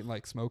back street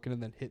and smoking,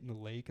 and then hitting the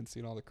lake and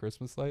seeing all the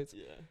Christmas lights.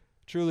 Yeah,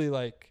 truly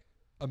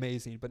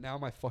amazing. But now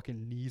my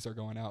fucking knees are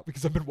going out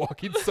because I've been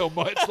walking so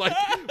much. My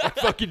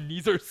fucking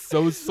knees are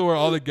so sore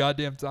all the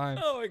goddamn time.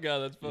 Oh my god,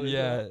 that's funny.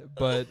 Yeah,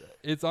 but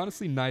it's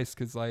honestly nice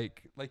because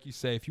like you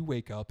say, if you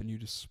wake up and you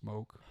just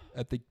smoke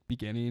at the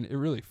beginning, it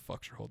really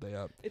fucks your whole day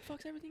up. It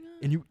fucks everything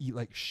up. And you eat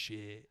like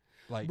shit.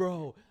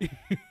 Bro,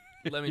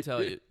 let me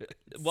tell you.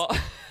 Well,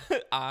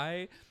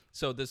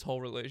 so this whole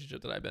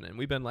relationship that I've been in,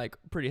 we've been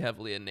pretty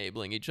heavily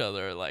enabling each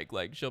other. Like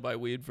she'll buy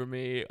weed for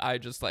me. I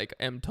just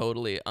am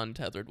totally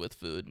untethered with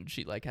food, and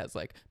she has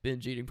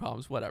binge eating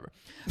problems, whatever.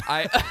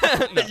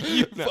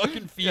 You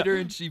fucking feed her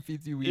and she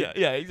feeds you weed.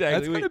 Yeah, exactly.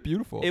 That's kind of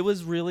beautiful. It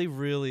was really,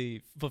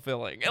 really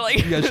fulfilling.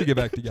 You guys should get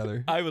back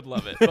together. I would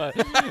love it, but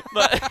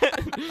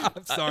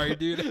I'm sorry,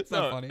 dude. It's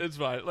not funny. It's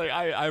fine.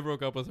 I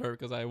broke up with her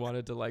because I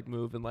wanted to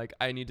move, and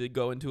I need to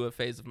go into a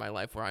phase of my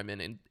life where I'm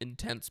in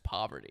intense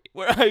poverty,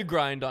 where I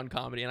grind on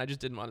comedy, and I just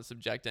didn't want to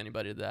subject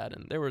anybody to that.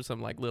 And there were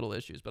some little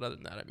issues, but other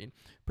than that, I mean,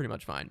 pretty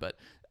much fine. But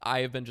I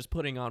have been just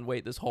putting on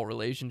weight this whole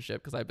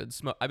relationship because I've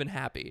been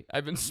happy.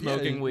 I've been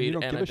smoking weed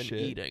and I've been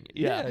eating.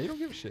 Yeah, you don't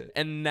give a shit.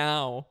 And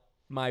now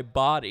my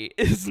body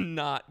is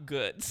not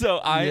good. So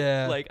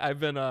I've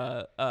been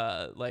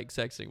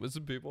sexting with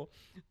some people.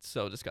 It's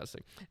so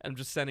disgusting. I'm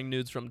just sending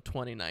nudes from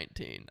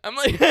 2019. I'm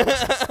like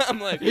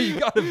you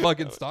got a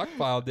fucking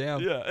stockpile,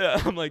 damn.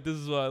 Yeah. I'm this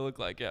is what I look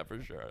like, yeah,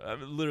 for sure.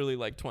 I'm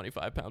literally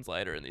 25 pounds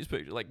lighter in these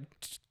pictures,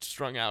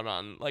 strung out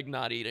on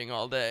not eating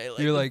all day.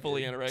 You're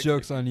fully anorexic.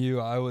 Joke's on you.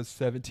 I was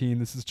 17.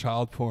 This is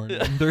child porn.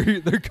 Yeah. And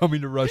they're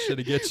coming to Russia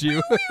to get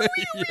you.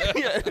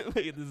 Yeah.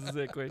 This is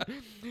it, quick.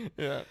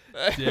 Yeah.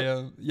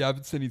 Damn. Yeah, I've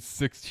been sending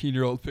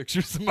 16-year-old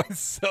pictures of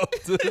myself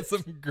to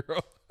some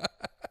girl.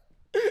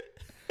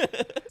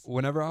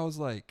 Whenever I was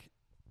I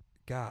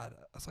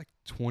was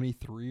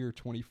 23 or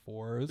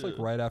 24. It was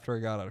right after I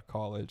got out of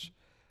college.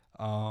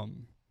 I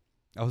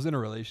was in a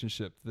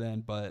relationship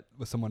then, but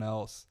with someone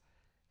else,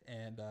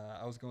 and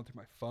I was going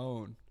through my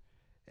phone,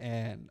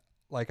 and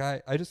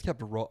I just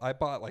kept I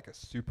bought a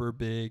super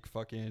big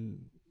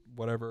fucking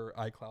whatever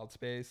iCloud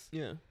space.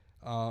 Yeah.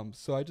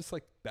 So I just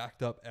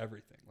backed up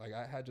everything.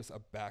 I had just a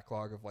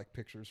backlog of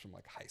pictures from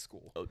high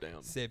school. Oh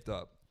damn. Saved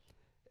up.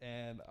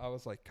 And I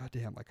was God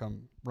damn,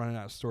 I'm running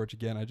out of storage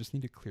again. I just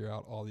need to clear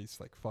out all these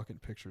fucking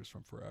pictures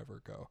from forever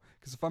ago.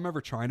 Because if I'm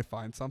ever trying to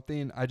find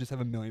something, I just have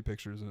a million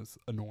pictures and it's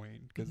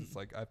annoying because it's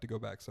I have to go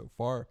back so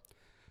far.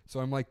 So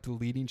I'm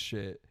deleting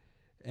shit.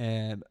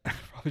 And I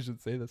probably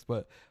shouldn't say this,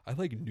 but I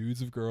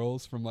nudes of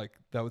girls from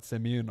that would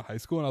send me in high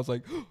school, and I was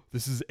oh,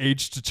 this is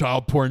age to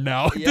child porn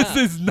now. Yeah. This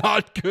is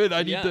not good.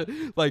 I need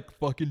to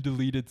fucking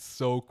delete it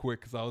so quick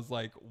because I was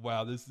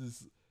wow, this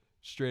is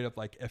straight up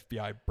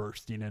FBI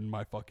bursting in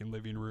my fucking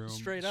living room.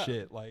 Straight up.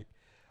 Shit.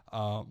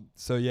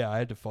 So yeah, I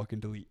had to fucking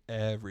delete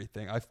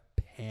everything. I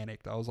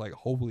panicked. I was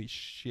holy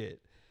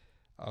shit.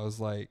 I was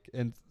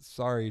and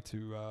sorry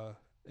to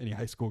any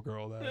high school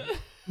girl that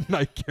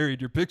I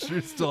carried your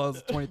pictures till I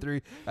was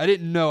 23. I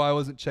didn't know I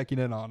wasn't checking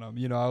in on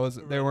them. I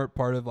wasn't. They weren't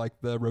part of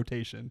the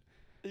rotation.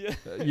 Yeah.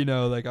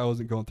 I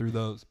wasn't going through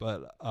those.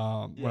 But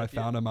when I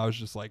found them, I was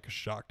just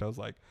shocked. I was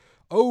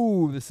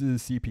oh, this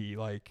is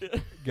CP.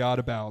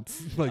 Gotta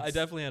bounce. I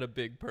definitely had a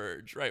big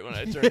purge right when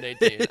I turned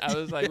 18. I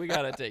was we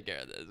gotta take care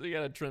of this. We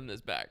gotta trim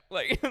this back.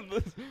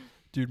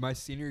 Dude, my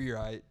senior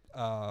year,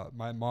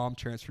 my mom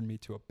transferred me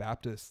to a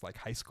Baptist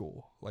high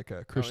school,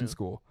 a Christian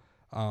school.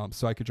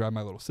 So I could drive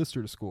my little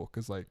sister to school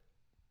because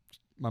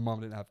my mom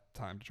didn't have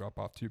time to drop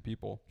off two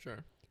people. Sure.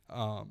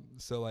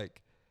 So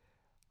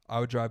I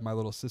would drive my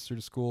little sister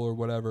to school or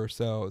whatever.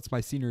 So it's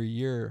my senior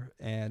year,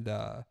 and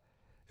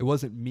it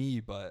wasn't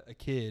me, but a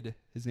kid.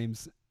 His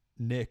name's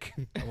Nick.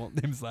 I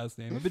won't name his last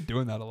name. I've been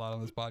doing that a lot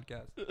on this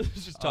podcast.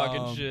 Just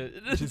talking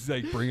shit. Just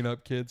bringing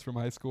up kids from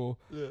high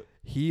school. Yeah.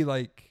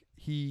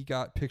 He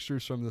got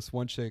pictures from this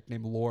one chick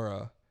named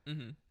Laura.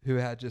 Mm-hmm. Who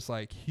had just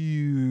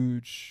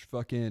huge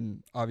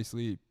fucking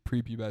obviously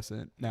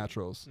prepubescent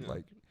naturals,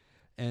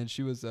 and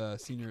she was a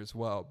senior as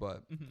well,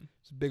 but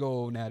big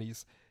old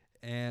natties,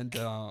 and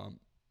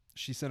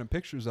she sent him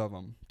pictures of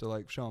them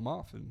to show him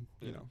off and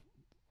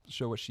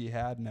show what she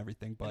had and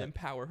everything, but and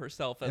empower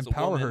herself as a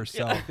woman.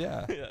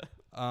 Yeah.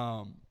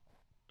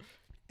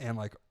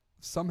 And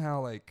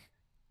somehow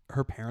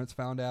her parents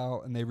found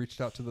out and they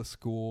reached out to the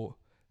school,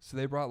 so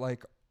they brought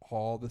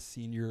all the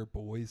senior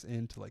boys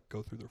in to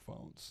go through their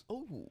phones.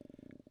 Oh.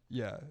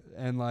 Yeah.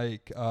 And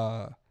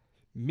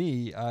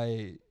me,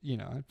 I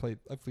plead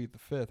the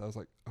fifth. I was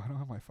I don't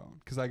have my phone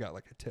because I got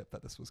a tip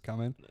that this was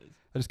coming. Nice.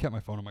 I just kept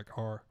my phone in my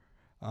car.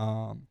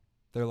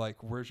 they're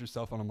like, "Where's your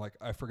cell phone?" I'm like,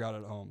 "I forgot it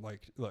at home."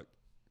 Like, look,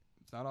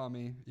 it's not on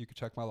me. You can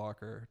check my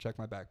locker, check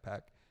my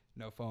backpack.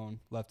 No phone,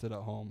 left it at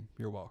home.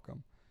 You're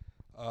welcome.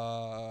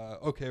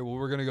 Okay, well,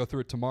 we're gonna go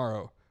through it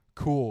tomorrow.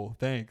 Cool,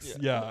 thanks.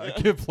 Yeah, I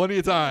give plenty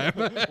of time.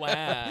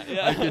 Wow.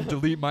 Yeah. I can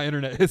delete my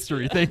internet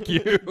history. Thank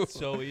you. It's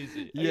so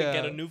easy. I Yeah.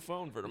 can get a new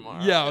phone for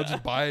tomorrow. Yeah, I'll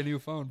just buy a new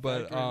phone.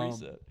 But Factory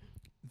reset.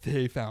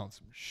 they found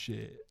some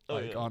shit Oh,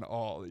 like yeah. on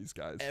all these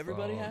guys.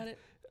 Everybody had it?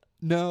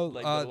 No,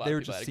 Like, a lot they of were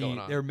people just had it going seeing.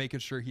 on. They were making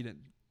sure he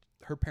didn't.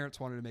 Her parents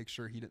wanted to make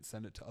sure he didn't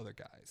send it to other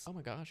guys Oh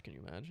my gosh, can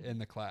you imagine? in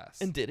the class.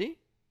 And did he?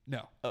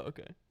 No, Oh,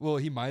 okay. well,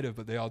 he might have,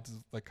 but they all just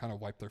like kind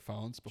of wiped their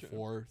phones Sure.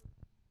 before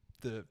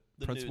the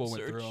The principal nude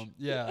went through search. them.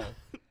 Yeah,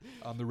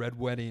 the red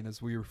wedding,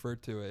 as we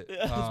referred to it.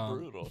 Yeah, that's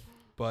brutal.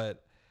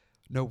 But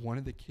no, one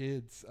of the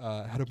kids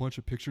had a bunch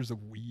of pictures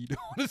of weed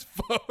on his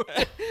phone.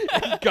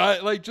 He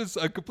got like just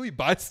a complete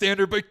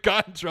bystander, but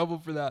got in trouble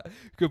for that.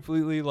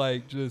 Completely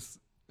like just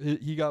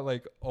he got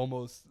like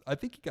almost. I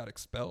think he got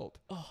expelled.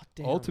 Oh,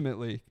 damn.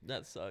 Ultimately,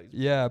 That sucks.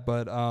 yeah.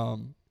 But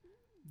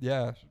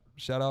yeah.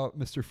 Shout out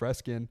Mr.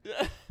 Freskin,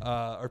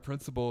 our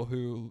principal,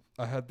 who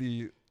I had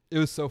the. It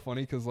was so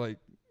funny because like,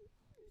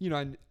 you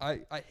know,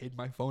 I hid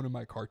my phone in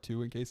my car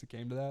too in case it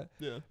came to that.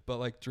 Yeah. But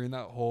like during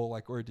that whole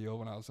like ordeal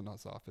when I was in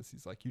his office,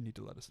 he's like, "You need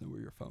to let us know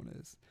where your phone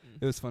is."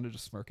 It was fun to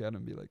just smirk at him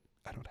and be like,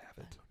 "I don't have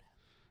it."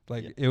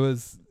 Like Yeah. it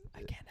was.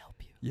 I can't help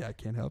you. Yeah, I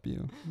can't help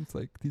you. It's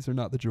like these are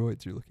not the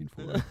droids you're looking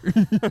for.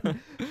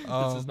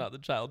 This is not the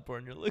child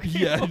porn you're looking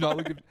Yeah, for. not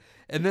looking.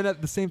 And then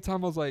at the same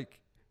time, I was like,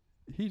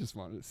 he just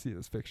wanted to see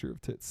this picture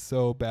of tits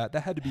so bad.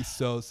 That had to be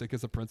so sick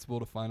as a principal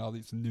to find all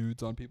these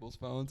nudes on people's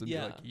phones and Yeah.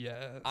 be like,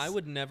 yes. I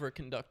would never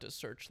conduct a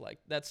search like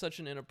that's such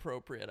an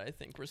inappropriate, I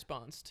think,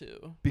 response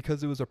to.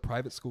 Because it was a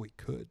private school, he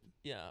could.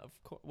 Yeah, of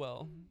course.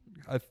 Well,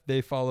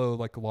 They follow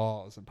like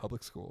laws in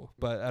public school,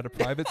 but at a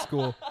private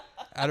school,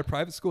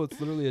 it's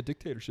literally a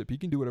dictatorship. He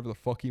can do whatever the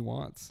fuck he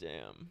wants.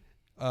 damn.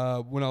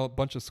 When a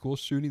bunch of school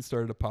shootings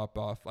started to pop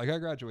off, like I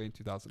graduated in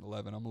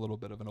 2011. I'm a little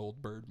bit of an old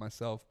bird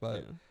myself,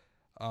 but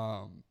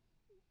Yeah.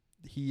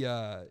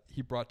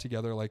 he brought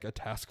together like a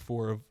task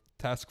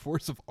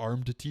force of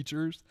armed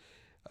teachers,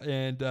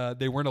 and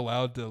they weren't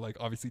allowed to like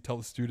obviously tell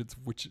the students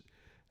which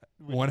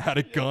one had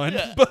a gun,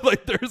 Yeah. but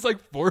like there's like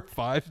 4 or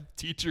 5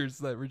 teachers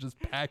that were just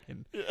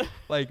packing. Yeah.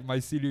 Like my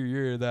senior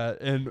year,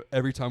 and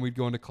every time we'd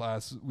go into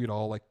class, we'd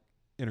all like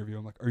interview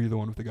him, like, "Are you the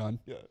one with the gun?"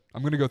 Yeah.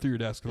 I'm gonna go through your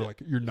desk. They're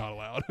like, "You're not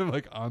allowed." I'm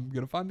like, "I'm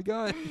gonna find the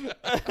gun."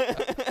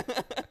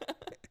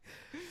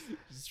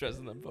 Just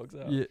stressing them folks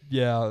out.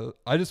 Yeah,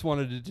 I just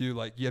wanted to do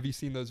like, have you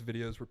seen those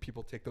videos where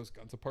people take those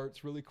guns apart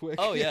really quick?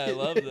 Oh, yeah, I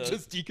love those.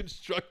 Just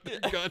deconstruct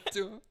the gun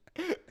to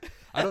them.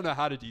 I don't know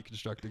how to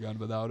deconstruct a gun,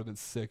 but that would have been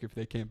sick if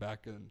they came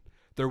back and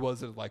there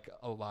wasn't like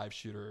a live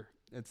shooter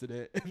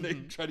incident and they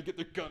try to get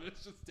their gun and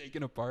it's just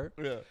taken apart.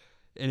 Yeah.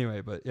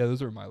 Anyway, but yeah,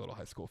 those are my little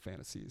high school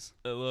fantasies.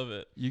 I love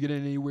it. You get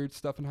any weird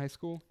stuff in high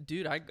school?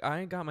 Dude,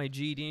 I got my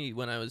GED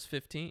when I was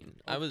 15.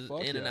 I Oh, was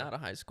fuck in and yeah. out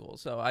of high school.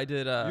 So I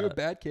did You a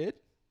bad kid?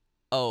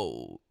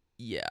 Oh,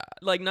 yeah.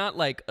 Like not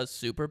like a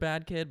super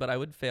bad kid, but I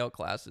would fail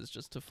classes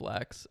just to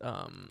flex.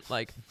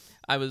 Like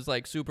I was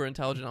like super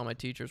intelligent. All my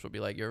teachers would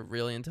be like, "You're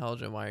really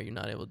intelligent. Why are you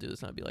not able to do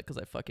this?" And I'd be like, "'Cause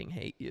I fucking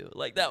hate you."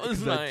 Like that was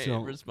 'Cause I my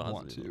don't response.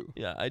 want to.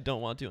 Yeah, I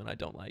don't want to, and I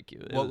don't like you.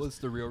 It What was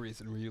the real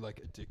reason? Were you like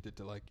addicted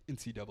to like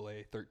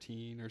NCAA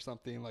 13 or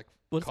something, like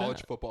What's college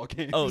that? football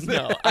games? Oh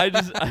no, I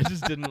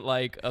just didn't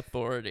like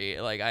authority.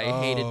 Like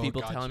I hated Oh,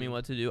 people got telling me you.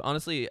 what to do.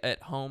 Honestly,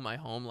 at home, my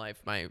home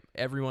life,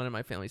 everyone in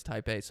my family's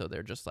type A, so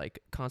they're just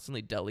like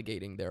constantly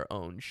delegating their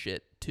own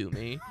shit to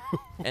me,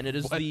 and it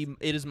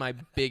is my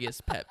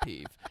biggest pet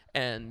peeve.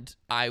 And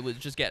I was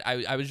just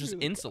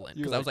insolent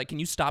because I was like, "Can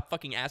you stop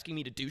fucking asking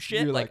me to do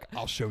shit?" You're like,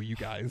 "I'll show you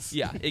guys."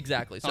 yeah,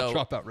 exactly. I'll So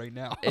drop out right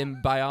now.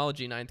 in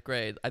biology, 9th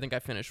grade, I think I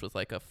finished with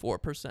like a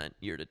 4%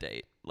 year to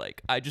date.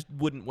 Like I just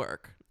wouldn't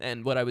work.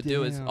 And what I would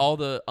do is Damn. all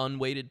the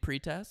unweighted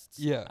pretests.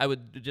 Yeah. I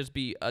would just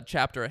be a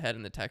chapter ahead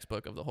in the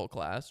textbook of the whole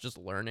class, just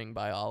learning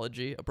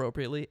biology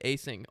appropriately,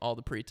 acing all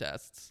the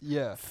pretests.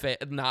 Yeah.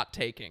 Not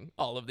taking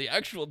all of the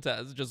actual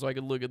tests, just so I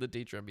could look at the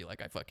teacher and be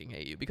like, "I fucking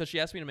hate you," because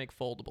she asked me to make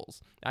foldables.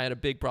 I had a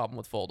big problem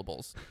with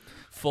foldables.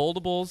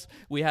 Foldables.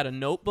 We had a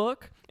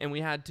notebook and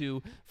we had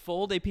to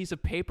fold a piece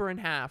of paper in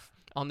half.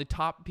 On the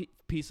top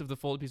piece of the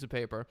folded piece of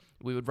paper,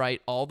 we would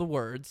write all the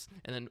words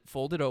and then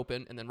fold it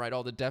open and then write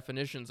all the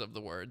definitions of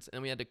the words.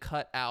 And we had to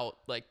cut out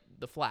like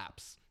the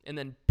flaps and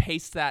then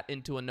paste that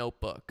into a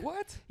notebook.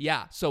 What?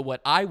 Yeah. So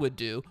what I would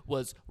do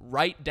was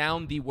write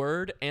down the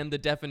word and the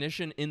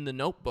definition in the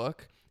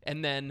notebook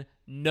and then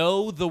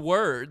know the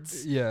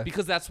words. Yeah.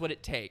 Because that's what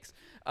it takes.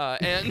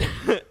 And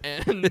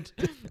and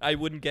I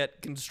wouldn't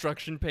get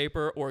construction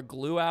paper or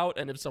glue out.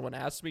 And if someone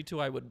asked me to,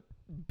 I would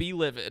be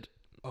livid.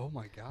 Oh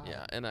my god.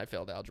 Yeah, and I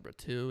failed algebra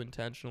 2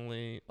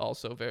 intentionally.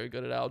 Also very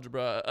good at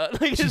algebra.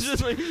 Like it's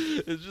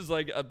just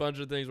like a bunch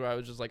of things where I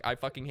was just like, I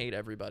fucking hate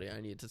everybody.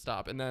 I need to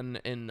stop. And then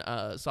in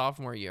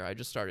sophomore year, I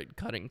just started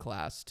cutting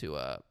class to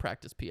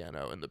practice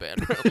piano in the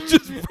band room.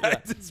 Just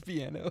practice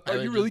piano. Are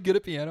you really good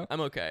at piano?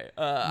 I'm okay.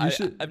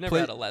 I've never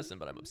had a lesson,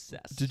 but I'm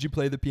obsessed. Did you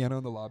play the piano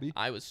in the lobby?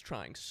 I was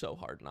trying so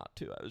hard not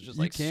to. I was just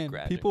You like can.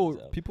 scratching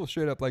People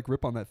straight up like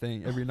rip on that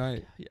thing every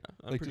night. Yeah,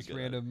 I'm like pretty just good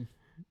random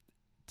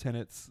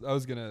tenants. I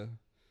was gonna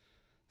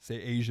say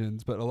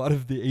Asians, but a lot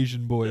of the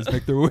Asian boys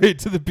make their way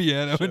to the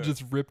piano and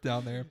just rip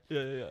down there.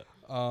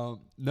 Yeah.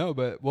 No,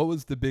 but what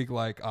was the big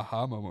like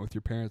aha moment with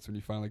your parents when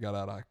you finally got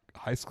out of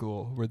high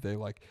school? Were they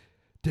like,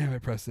 "Damn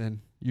it,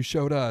 Preston, you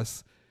showed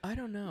us"? I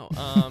don't know.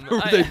 Or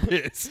were they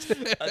pissed?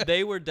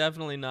 They were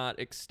definitely not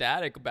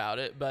ecstatic about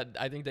it, but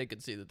I think they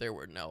could see that there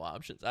were no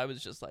options. I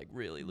was just like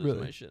really losing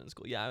my shit in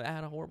school. Yeah, I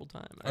had a horrible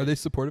time. Are they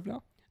supportive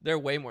now? They're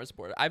way more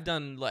supportive. I've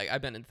been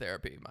in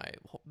therapy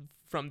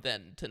from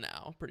then to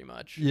now, pretty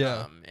much.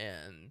 Yeah.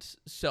 And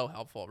so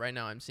helpful. Right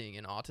now I'm seeing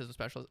an autism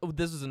specialist. Oh,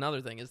 this is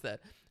another thing is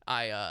that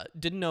I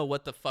didn't know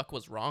what the fuck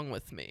was wrong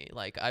with me.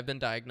 Like I've been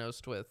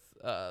diagnosed with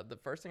the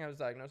first thing I was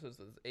diagnosed with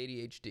was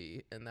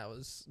ADHD, and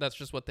that's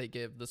just what they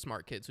give the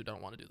smart kids who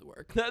don't want to do the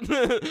work.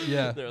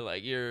 Yeah. They're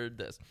like, you're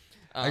this.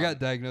 I got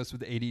diagnosed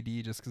with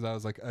ADD just because I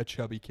was like a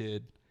chubby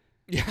kid.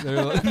 Yeah. They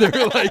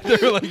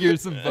were like,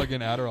 here's some fucking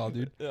Adderall,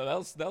 dude.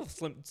 Yeah, that'll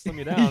slim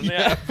you down.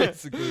 Yeah,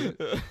 basically.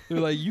 They're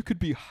like, you could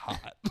be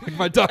hot, like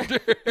my doctor.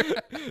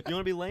 You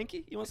want to be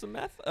lanky? You want some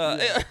meth?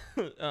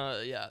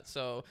 Yeah.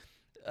 So,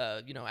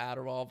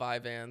 Adderall,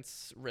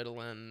 Vyvanse,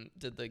 Ritalin,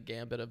 did the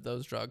gambit of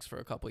those drugs for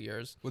a couple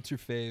years. What's your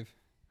fave?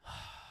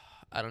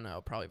 I don't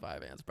know. Probably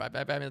Vyvanse.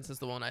 Vyvanse is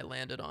the one I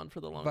landed on for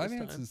the longest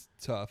time. Vyvanse is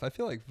tough. I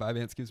feel like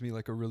Vyvanse gives me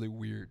like a really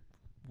weird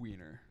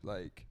wiener.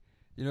 Like,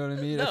 you know what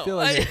I mean? No, I feel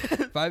like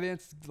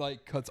Vyvanse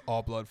like cuts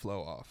all blood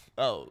flow off.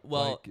 Oh,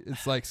 well. Like,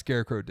 it's like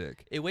scarecrow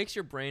dick. It wakes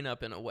your brain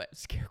up in a way.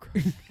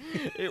 Scarecrow.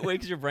 It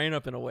wakes your brain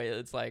up in a way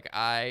that's like,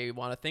 I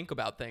want to think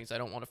about things. I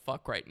don't want to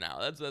fuck right now.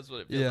 That's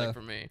what it feels like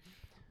for me.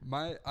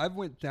 I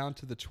went down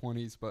to the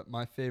 20s, but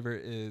my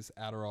favorite is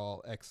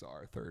Adderall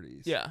XR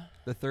 30s. Yeah.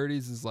 The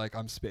 30s is like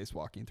I'm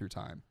spacewalking through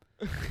time.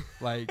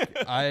 Like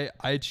I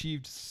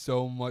achieved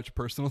so much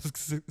personal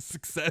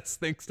success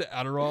thanks to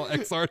Adderall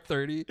XR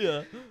 30.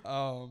 Yeah.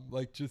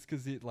 Like just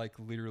because it like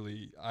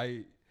literally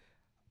I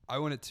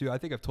went to, I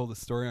think I've told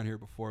this story on here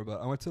before, but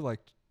I went to I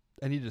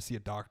needed to see a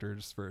doctor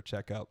just for a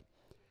checkup,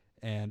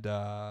 and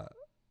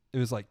it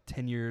was like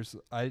 10 years.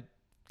 I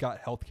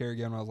got healthcare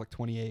again when I was like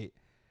 28,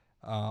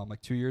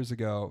 like 2 years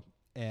ago,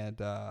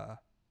 and I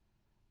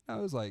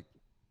was like,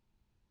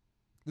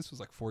 this was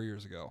like 4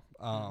 years ago.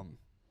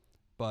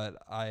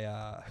 But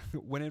I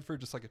went in for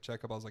just like a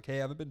checkup. I was like, hey,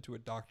 I haven't been to a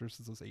doctor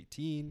since I was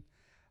 18.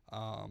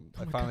 I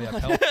finally have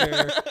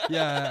healthcare.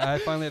 Yeah, I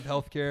finally have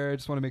healthcare. I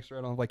just want to make sure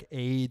I don't have like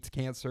AIDS,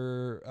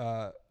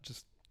 cancer.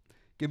 Just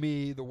give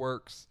me the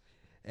works.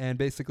 And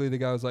basically the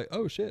guy was like,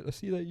 oh shit, I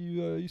see that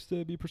you used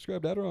to be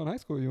prescribed Adderall in high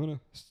school. You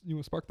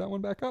wanna spark that one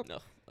back up? No,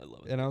 I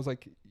love it. And I was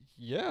like,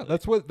 yeah,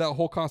 that's what that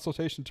whole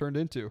consultation turned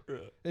into. Yeah.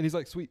 And he's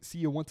like, sweet, see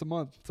you once a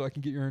month so I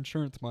can get your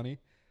insurance money.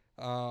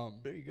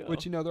 There you go.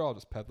 Which, they're all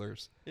just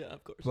peddlers. Yeah,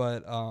 of course.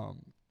 But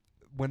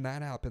when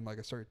that happened, like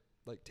I started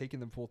like taking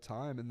them full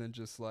time, and then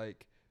just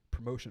like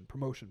promotion.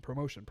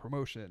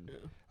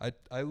 Yeah.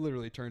 I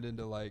literally turned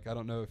into like, I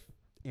don't know if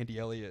Andy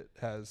Elliott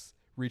has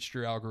reached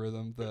your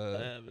algorithm. I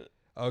haven't.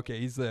 Okay,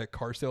 he's the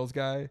car sales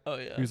guy. Oh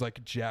yeah. Who's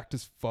like jacked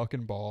as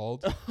fucking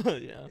bald.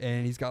 Yeah.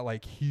 And he's got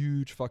like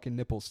huge fucking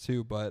nipples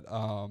too. But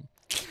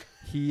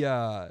he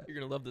you're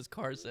gonna love this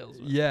car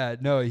salesman. Yeah,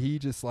 no, he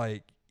just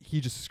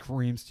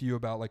screams to you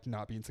about like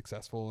not being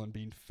successful and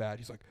being fat.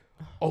 He's like,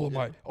 all of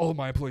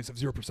my employees have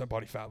 0%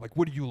 body fat. Like,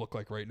 what do you look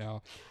like right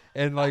now?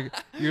 And like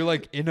you're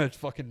like in a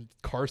fucking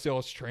car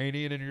sales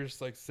training, and you're just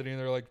like sitting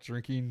there like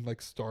drinking like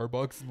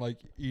Starbucks and like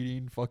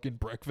eating fucking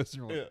breakfast.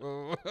 And you're like,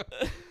 oh.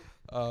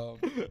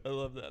 I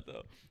love that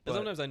though. But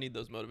sometimes I need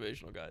those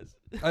motivational guys.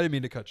 I didn't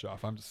mean to cut you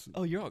off. I'm just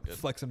you're all good.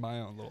 Flexing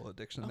my own little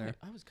addiction there.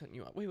 I was cutting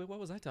you off. Wait, what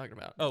was I talking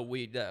about? Oh,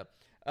 weed.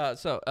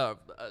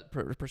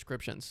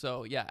 Prescriptions.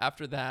 So yeah,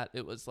 after that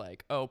it was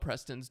like, oh,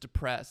 Preston's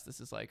depressed. This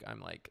is like, I'm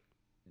like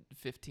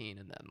 15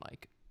 and then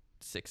like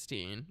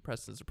 16.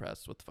 Preston's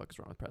depressed. What the fuck is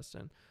wrong with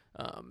Preston?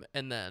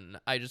 And then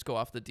I just go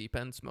off the deep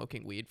end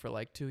smoking weed for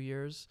like 2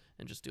 years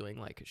and just doing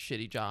like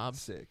shitty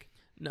jobs. Sick.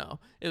 No,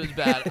 it was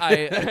bad.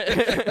 I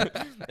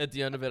at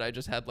the end of it, I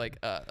just had like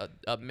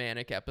a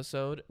manic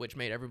episode, which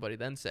made everybody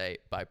then say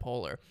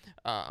bipolar.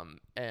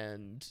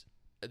 And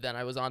then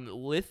I was on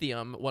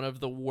lithium, one of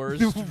the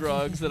worst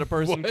drugs that a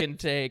person can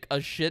take. A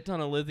shit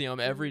ton of lithium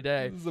every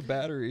day. This is a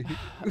battery.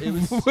 It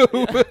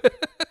was.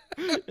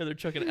 Yeah, they're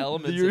chucking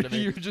elements into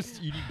me. You're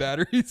just eating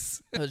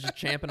batteries. I was just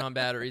champing on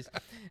batteries,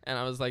 and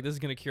I was like, "This is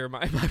gonna cure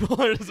my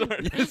bipolar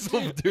disorder." Yes,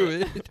 we'll do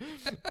it.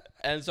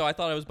 And so I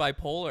thought I was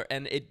bipolar,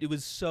 and it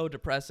was so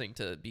depressing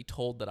to be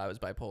told that I was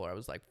bipolar. I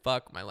was like,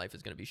 "Fuck, my life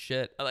is gonna be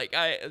shit."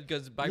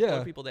 Because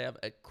bipolar people, they have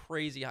a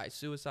crazy high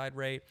suicide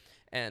rate,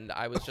 And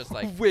I was just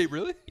like, wait,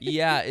 really?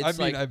 yeah, it's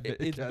I mean,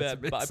 it's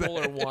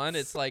bipolar sense. 1.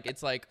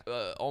 It's like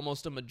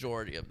almost a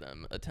majority of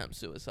them attempt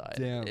suicide.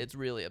 Damn. It's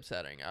really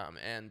upsetting.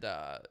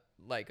 I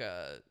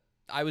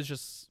was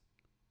just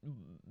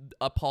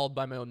appalled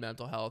by my own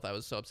mental health. I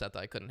was so upset that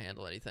I couldn't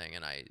handle anything,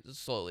 and I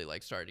slowly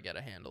like started to get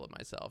a handle of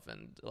myself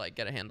and like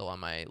get a handle on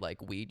my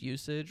like weed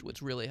usage,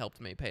 which really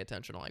helped me pay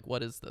attention to like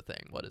what is the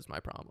thing, what is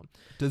my problem.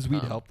 Does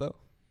weed help though?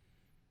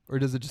 Or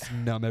does it just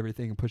numb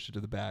everything and push it to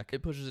the back?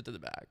 It pushes it to the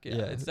back.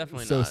 Yeah, it's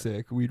definitely so not.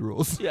 sick. Weed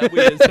rules. Yeah,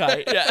 weed is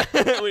tight. Yeah,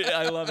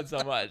 I love it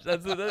so much.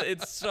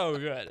 It's so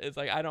good. It's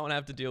like I don't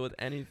have to deal with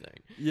anything.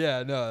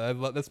 Yeah, no,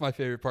 that's my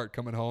favorite part.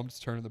 Coming home,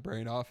 just turning the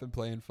brain off and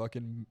playing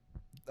fucking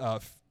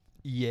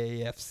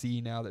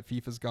EAFC now that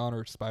FIFA's gone,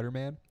 or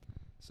Spider-Man.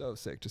 So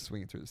sick, just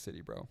swinging through the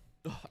city, bro.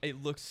 Oh,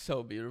 it looks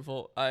so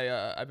beautiful.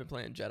 I've been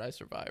playing Jedi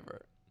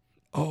Survivor.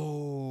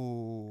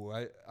 Oh,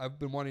 I've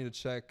been wanting to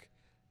check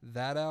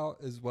that out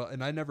as well,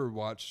 and I never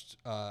watched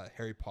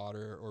Harry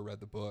Potter or read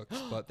the books,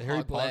 but the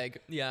Harry Potter,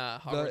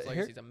 Hogwarts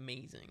Legacy is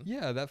amazing.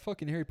 Yeah, that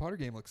fucking Harry Potter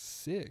game looks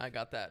sick. I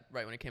got that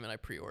right when it came in. I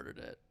pre-ordered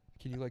it.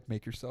 Can you like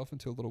make yourself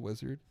into a little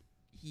wizard?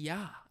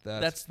 Yeah,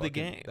 that's the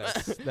game.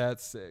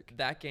 That's sick.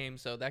 That game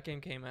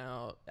came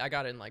out. I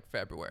got it in like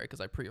February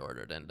because I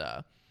pre-ordered, and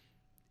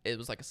it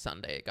was like a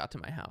Sunday. It got to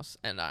my house,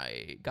 and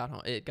I got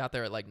home. It got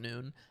there at like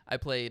noon. I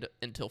played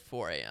until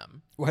 4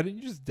 a.m. Why didn't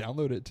you just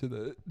download it to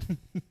the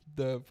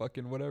the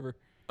fucking whatever?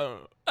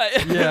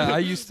 Yeah, I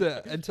used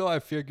to, until I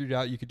figured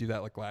out you could do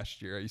that like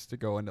last year. I used to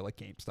go into like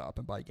GameStop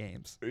and buy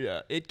games.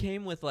 Yeah, it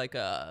came with like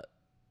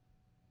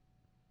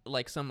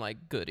some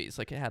like goodies.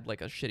 Like it had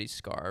like a shitty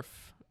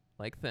scarf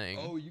like thing.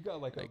 Oh, you got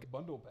like a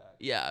bundle pack.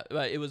 Yeah,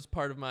 but it was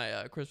part of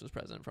my Christmas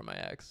present from my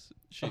ex.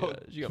 She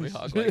got me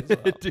Hogwarts as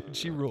well. Dude,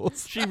 she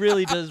rules. She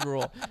really does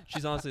rule.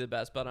 She's honestly the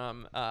best. But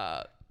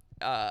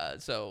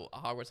so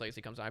Hogwarts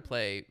Legacy comes on. I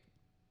play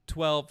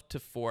 12 to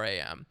 4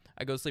 a.m.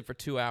 I go to sleep for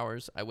 2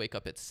 hours. I wake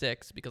up at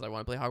 6 because I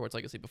want to play Hogwarts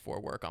Legacy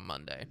before work on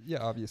Monday. Yeah,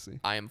 obviously.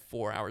 I am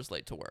 4 hours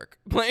late to work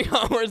playing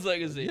Hogwarts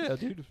Legacy. Yeah,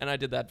 dude. And I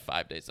did that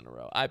 5 days in a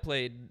row. I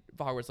played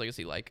Hogwarts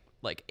Legacy like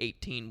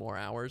 18 more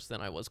hours than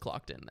I was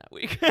clocked in that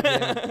week.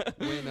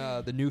 When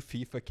the new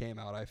FIFA came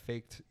out, I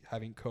faked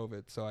having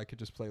COVID so I could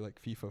just play like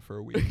FIFA for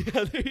a week.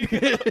 Yeah, there you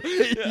go.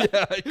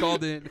 Yeah, I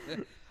called in.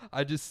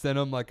 I just sent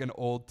him like an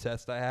old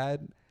test I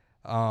had,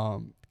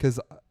 because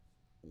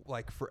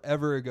like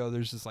forever ago,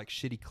 there's this like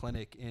shitty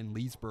clinic in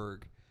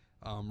Leesburg,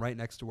 right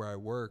next to where I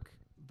work,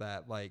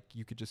 that like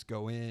you could just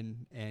go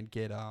in and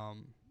get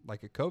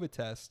like a COVID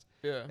test.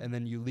 Yeah. And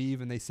then you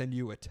leave and they send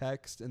you a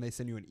text and they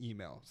send you an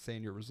email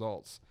saying your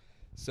results.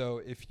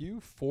 So if you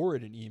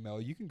forward an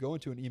email, you can go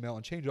into an email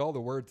and change all the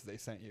words they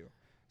sent you.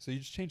 So you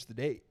just change the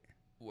date.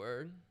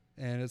 Word.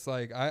 And it's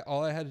like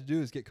all I had to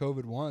do is get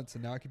COVID once,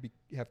 and now I could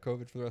have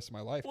COVID for the rest of my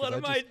life. What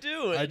am I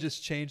doing? I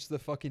just changed the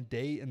fucking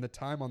date and the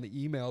time on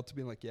the email to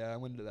be like, yeah, I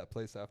went to that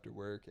place after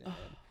work, and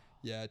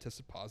yeah, I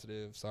tested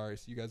positive. Sorry,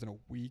 see you guys in a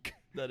week.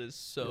 That is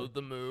so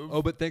the move.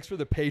 Oh, but thanks for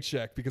the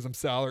paycheck because I'm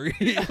salary.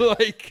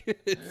 Like,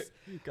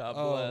 God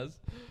bless.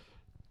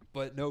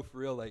 But no, for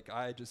real, like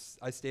I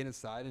stayed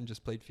inside and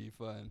just played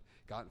FIFA and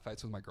got in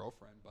fights with my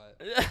girlfriend.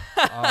 But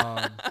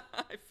I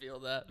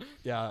feel that.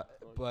 Yeah,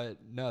 but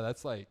no,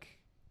 that's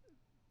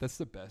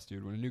the best,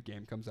 dude. When a new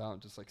game comes out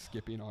and just like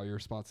skipping all your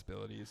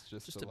responsibilities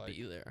just to like,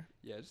 be there.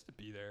 Yeah, just to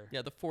be there.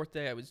 Yeah, the 4th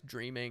day I was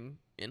dreaming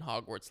in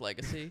Hogwarts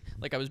Legacy.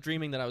 Like I was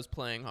dreaming that I was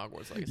playing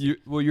Hogwarts Legacy.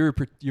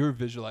 You were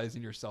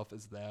visualizing yourself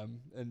as them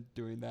and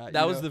doing that.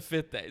 That was the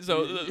 5th day.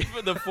 So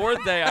the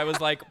 4th day I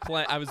was like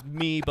I was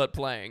me but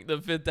playing. The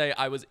 5th day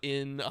I was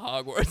in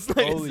Hogwarts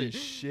Legacy. Holy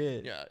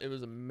shit. Yeah, it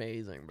was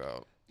amazing,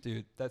 bro.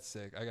 Dude, that's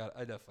sick. I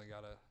definitely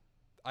gotta.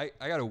 I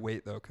gotta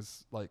wait though,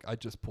 cause like I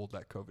just pulled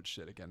that COVID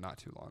shit again not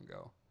too long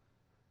ago.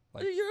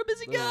 Like, you're a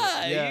busy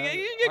guy. Yeah,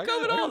 you get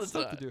COVID all the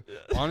time. To do.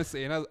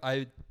 Honestly, and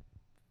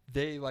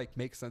they like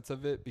make sense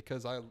of it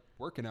because I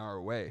work an hour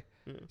away.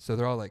 Yeah. So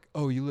they're all like,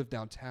 "Oh, you live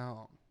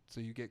downtown, so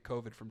you get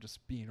COVID from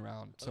just being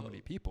around so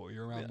many people.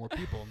 You're around more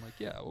people." I'm like,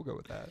 "Yeah, we'll go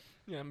with that."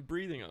 Yeah, I'm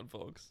breathing on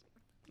folks.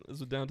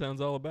 That's what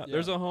downtown's all about. Yeah.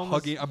 There's a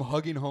homeless. I'm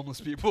hugging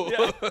homeless people.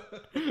 Yeah.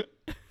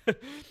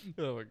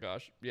 Oh my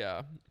gosh,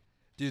 yeah.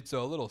 Dude,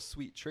 so a little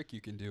sweet trick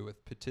you can do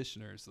with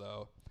petitioners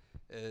though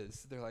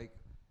is they're like,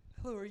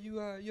 "Hello, are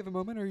you you have a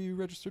moment? Are you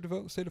registered to vote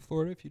in the state of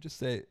Florida?" If you just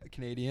say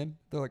Canadian,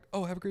 they're like,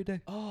 "Oh, have a great day."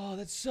 Oh,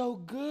 that's so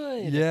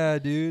good. Yeah,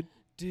 dude.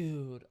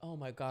 Dude, oh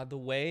my God, the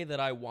way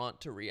that I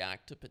want to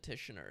react to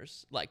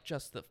petitioners, like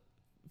just the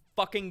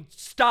fucking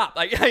stop.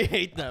 Like I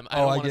hate them. I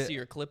don't want to see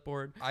your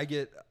clipboard.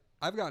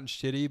 I've gotten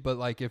shitty, but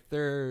like if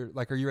they're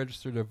like, "Are you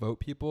registered to vote?"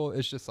 people,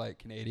 it's just like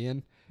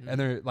Canadian, and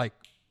they're like,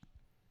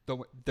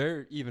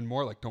 they're even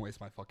more like, "Don't waste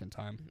my fucking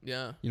time."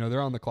 Yeah. You know,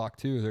 they're on the clock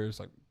too. They're just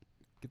like,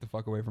 "Get the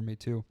fuck away from me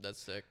too." That's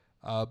sick.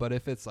 But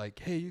if it's like,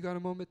 "Hey, you got a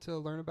moment to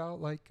learn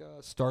about like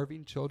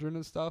starving children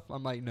and stuff?"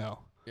 I'm like, "No."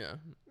 Yeah.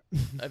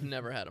 I've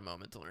never had a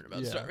moment to learn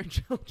about Yeah. starving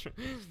children.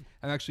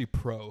 I'm actually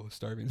pro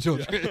starving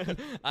children.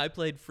 I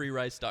played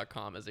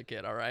freerice.com as a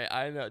kid, all right?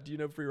 I know. Do you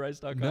know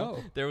freerice.com?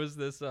 No. There was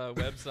this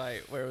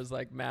website where it was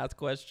like math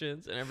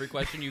questions, and every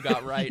question you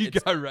got right, You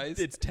got rice?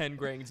 it's 10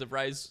 grains of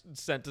rice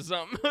sent to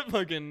some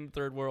fucking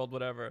third world,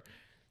 whatever.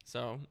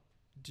 So,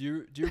 Do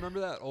you remember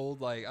that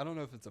old, like, I don't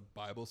know if it's a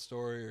Bible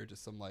story or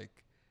just some,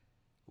 like,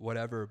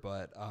 whatever,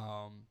 but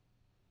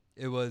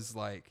it was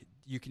like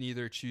you can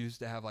either choose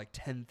to have like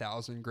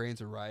 10,000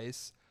 grains of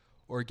rice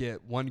or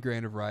get 1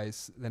 grain of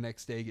rice, the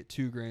next day get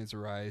 2 grains of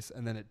rice,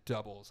 and then it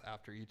doubles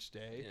after each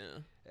day. yeah.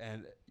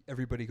 And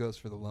everybody goes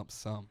for the lump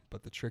sum,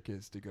 but the trick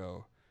is to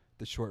go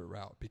the short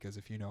route, because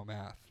if you know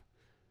math,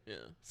 Yeah.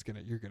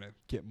 you're gonna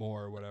get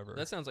more or whatever.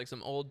 That sounds like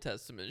some Old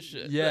Testament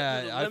shit.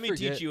 Yeah, Let me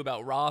forget. teach you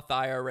about Roth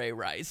IRA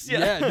rice.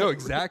 Yeah, no,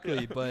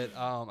 exactly. But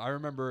I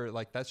remember,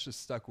 like, that's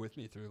just stuck with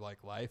me through,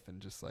 like, life, and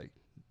just, like,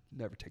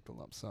 never take the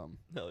lump sum.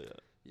 Hell yeah.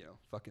 You know,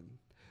 fucking.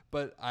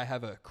 But I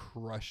have a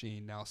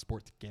crushing now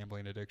sports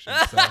gambling addiction,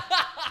 so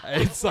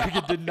it's like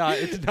it did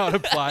not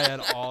apply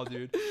at all,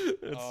 dude.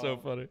 It's so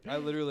funny. I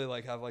literally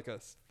like have like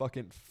a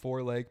fucking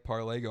 4-leg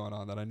parlay going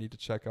on that I need to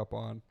check up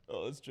on.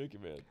 Oh, that's tricky,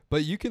 man.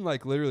 But you can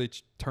like literally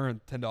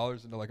turn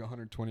 $10 into like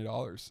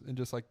 $120 in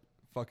just like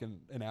fucking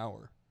an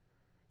hour.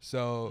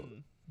 So,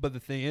 but the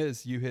thing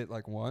is, you hit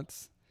like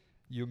once,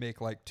 you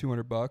make like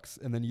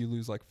 $200, and then you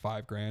lose like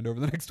 $5,000 over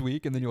the next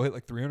week, and then you'll hit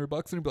like $300,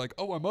 and you'll be like,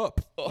 oh, I'm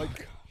up. Oh, Like,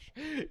 gosh.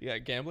 Yeah,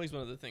 gambling's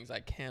one of the things I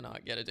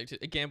cannot get addicted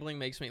to. Gambling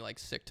makes me like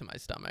sick to my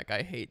stomach.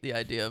 I hate the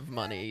idea of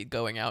money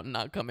going out and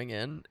not coming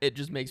in. It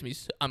just makes me.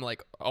 I'm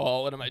like,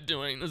 oh, what am I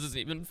doing? This isn't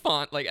even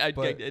fun. Like,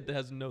 it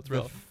has no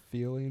thrill. the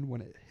feeling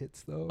when it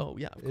hits, though, Oh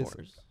yeah, of is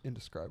course.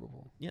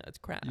 indescribable. Yeah, it's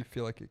crap. You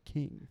feel like a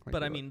king. Like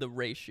But I you're mean, like, the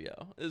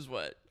ratio is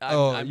what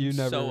Oh, you I'm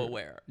never- so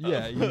aware.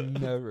 yeah, of. you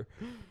never.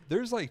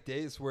 There's like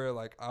days where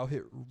like I'll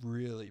hit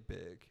really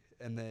big,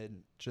 and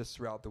then just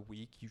throughout the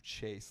week you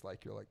chase,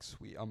 like, you're like,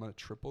 sweet, I'm gonna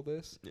triple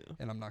this, Yeah.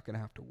 and I'm not gonna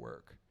have to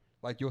work.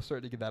 Like, you'll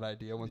start to get that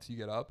idea once you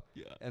get up,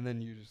 Yeah. and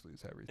then you just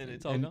lose everything. And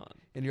it's all gone.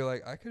 And you're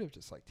like, I could have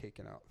just like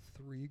taken out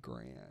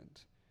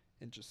 $3,000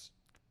 and just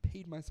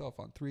paid myself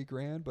on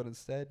 $3,000, but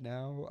instead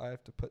now I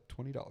have to put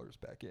 $20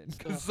 back in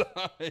because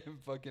I'm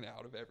fucking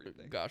out of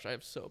everything. Gosh, I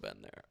have so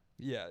been there.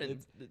 Yeah, And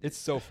it's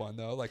so fun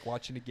though. Like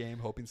watching a game,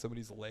 hoping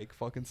somebody's leg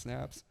fucking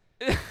snaps.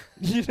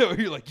 You know,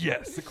 you're like,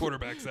 yes, the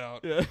quarterback's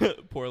out. Yeah.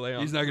 Parlay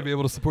on. He's not gonna be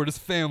able to support his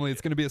family. It's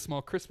gonna be a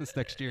small Christmas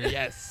next year.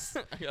 Yes.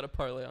 I got a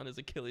parlay on his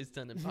Achilles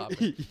tendon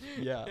popping.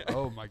 Yeah.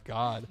 Oh my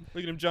God.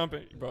 Look at him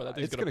jumping, bro. That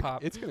thing's It's gonna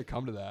pop. It's gonna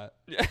come to that.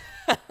 Yeah.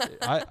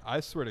 I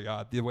swear to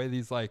God, the way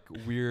these like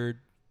weird,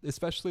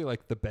 especially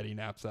like the betting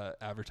apps that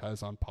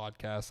advertise on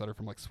podcasts that are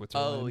from like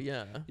Switzerland. Oh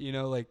yeah. You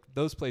know, like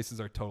those places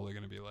are totally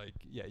gonna be like,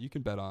 yeah, you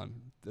can bet on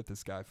that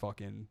this guy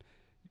fucking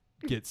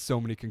gets so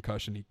many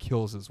concussion he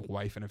kills his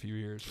wife in a few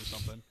years or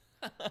something.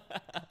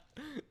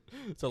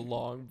 It's a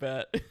long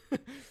bet.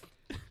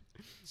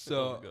 So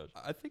Oh my gosh.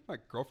 I think my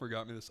girlfriend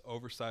got me this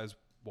oversized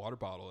water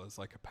bottle as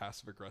like a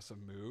passive aggressive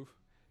move,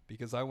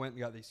 because I went and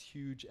got these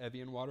huge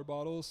Evian water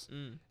bottles,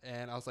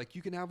 and I was like,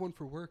 you can have one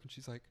for work, and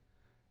she's like,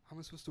 how am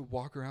I supposed to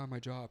walk around my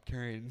job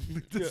carrying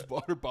this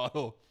water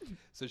bottle?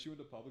 So she went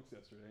to Publix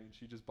yesterday and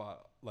she just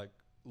bought like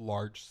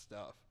large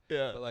stuff.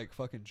 Yeah. But like,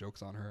 fucking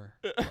jokes on her.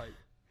 Like,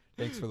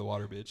 thanks for the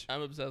water, bitch.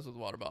 I'm obsessed with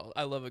water bottles.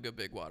 I love a good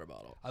big water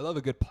bottle. I love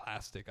a good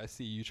plastic. I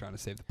see you trying to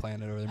save the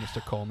planet over there,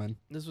 Mr. Coleman.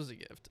 This was a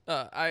gift.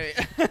 I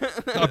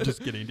I'm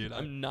just kidding, dude.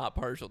 I'm not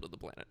partial to the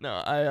planet.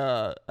 No,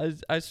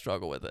 I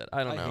struggle with it.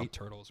 I don't know. I hate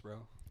turtles,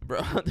 bro.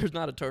 Bro, there's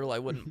not a turtle I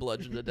wouldn't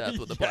bludgeon to death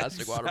with a Yeah,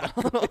 plastic water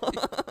exactly. bottle.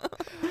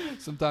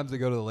 Sometimes I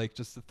go to the lake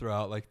just to throw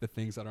out like the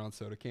things that are on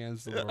soda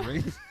cans, the little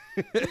rings.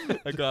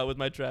 I go out with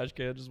my trash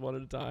can just one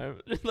at a time.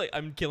 Like,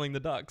 I'm killing the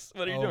ducks.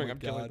 What are you Oh doing? my I'm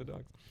killing God. the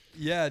ducks.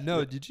 Yeah,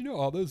 no. Did you know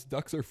all those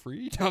ducks are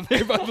free down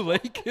there by the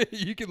lake?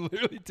 You can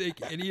literally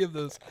take any of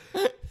those,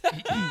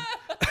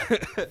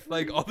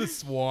 like all the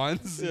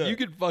swans. Yeah. You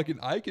could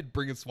I could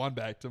bring a swan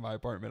back to my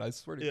apartment. I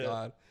swear to Yeah.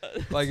 God.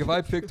 Like if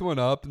I picked one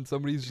up and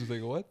somebody's just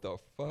like, what the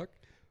fuck?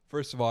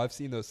 First of all, I've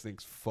seen those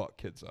things fuck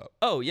kids up.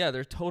 Oh yeah,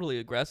 they're totally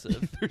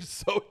aggressive. They're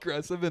so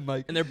aggressive, and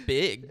like, And they're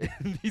big.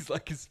 and these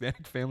like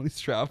Hispanic families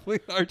traveling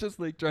are just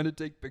like trying to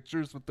take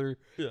pictures with their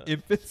Yeah.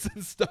 infants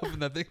and stuff,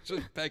 and that thing's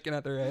just pecking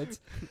at their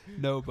heads.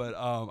 No, but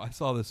I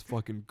saw this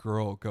fucking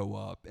girl go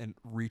up and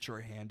reach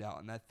her hand out,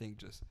 and that thing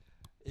just,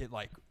 it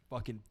like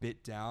fucking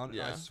bit down.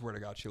 And I Yeah. swear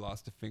to God, she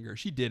lost a finger.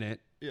 She didn't,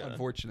 Yeah.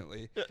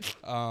 unfortunately.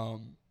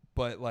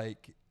 But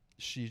like,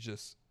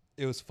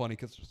 it was funny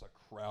because just a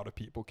crowd of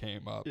people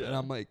came up, and Yeah.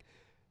 I'm like,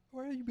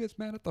 why are you guys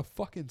mad at the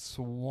fucking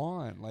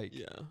swan? Like,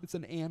 Yeah. it's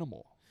an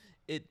animal.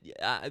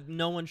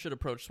 No one should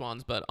approach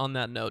swans, but on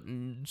that note,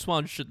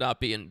 swans should not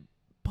be in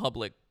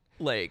public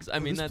lakes. I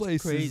mean, This that's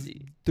place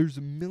crazy. There's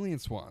a million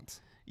swans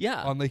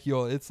Yeah. on Lake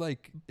Eola. It's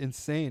like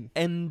insane.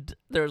 And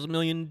there's a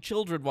million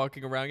children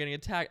walking around getting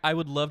attacked. I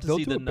would love to They'll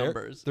see do the a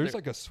numbers. There's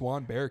like a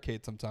swan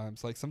barricade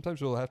sometimes. Like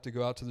sometimes we'll have to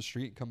go out to the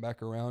street and come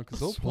back around because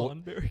they'll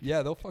swan barricade.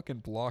 Yeah, they'll fucking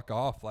block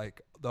off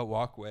like the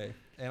walkway.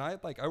 And I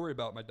worry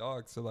about my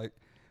dog, so like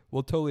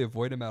we'll totally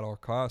avoid them at all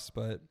costs.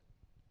 But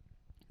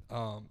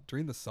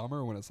during the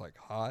summer when it's like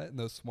hot and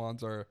those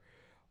swans are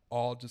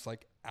all just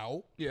like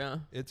out,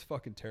 it's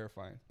fucking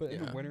terrifying. But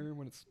in the winter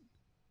when it's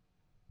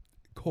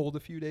cold a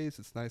few days,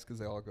 it's nice because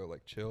they all go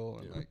like chill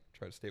and like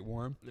try to stay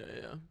warm.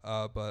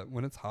 But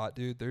when it's hot,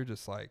 dude, they're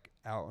just like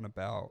out and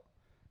about.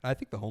 I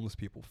think the homeless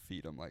people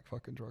feed them like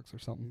fucking drugs or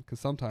something,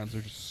 because sometimes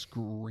they're just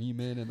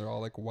screaming and they're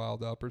all like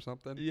wild up or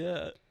something.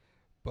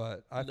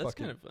 But that's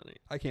kind of funny.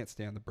 I can't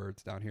stand the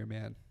birds down here,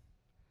 man.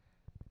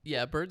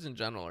 Yeah, birds in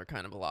general are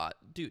kind of a lot.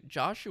 Dude,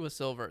 Joshua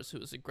Silvers, who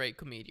is a great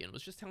comedian,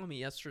 was just telling me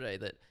yesterday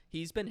that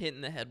he's been hit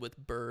in the head with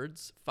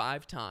birds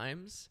 5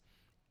 times.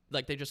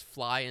 Like, they just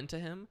fly into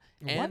him.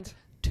 What? And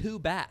 2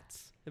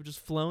 bats have just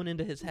flown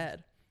into his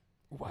head.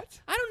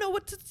 What? I don't know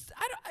what to...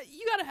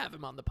 you got to have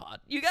him on the pod.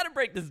 You got to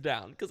break this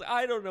down, because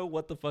I don't know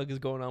what the fuck is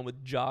going on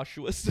with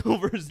Joshua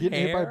Silver's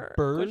Getting hair. hit by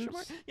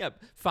birds? Yeah,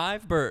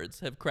 5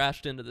 birds have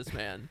crashed into this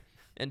man,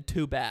 and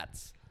 2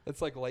 bats.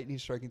 That's like lightning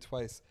striking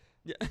twice.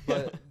 Yeah.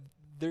 But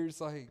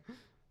there's like...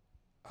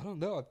 I don't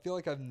know. I feel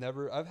like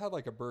I've had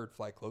like a bird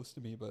fly close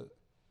to me, but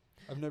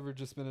I've never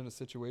just been in a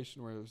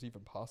situation where it was even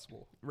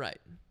possible.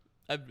 Right.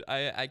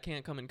 I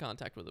can't come in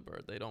contact with a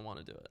bird. They don't want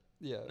to do it.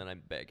 Yeah. And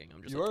I'm begging.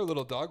 I'm just. You are a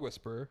little dog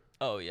whisperer.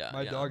 Oh yeah.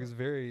 My dog is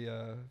very,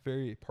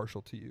 very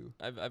partial to you.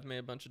 I've made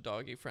a bunch of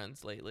doggy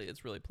friends lately.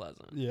 It's really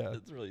pleasant. Yeah.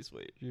 It's really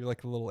sweet. You're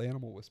like a little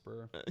animal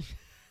whisperer.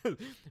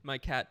 My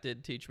cat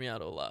did teach me how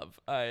to love.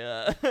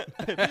 I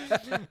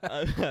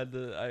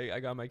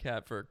got my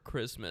cat for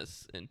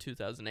Christmas in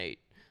 2008.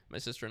 My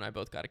sister and I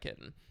both got a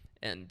kitten.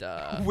 And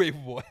wait,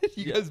 what?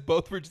 You guys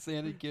both were just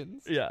handed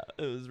kittens? Yeah,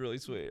 it was really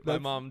sweet. My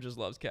mom just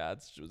loves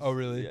cats. Oh,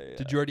 really? Yeah.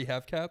 Did you already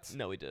have cats?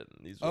 No, we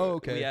didn't.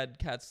 Okay. We had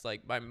cats.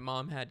 Like, my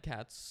mom had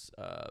cats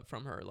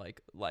from her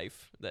like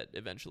life that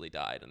eventually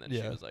died, and then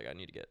she was like, "I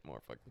need to get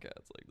more fucking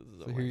cats." Like, this is.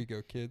 So here you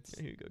go, kids.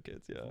 Here you go,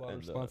 kids. Yeah, a lot of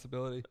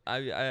responsibility.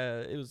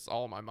 It was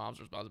all my mom's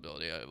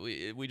responsibility.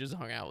 We just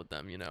hung out with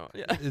them, you know.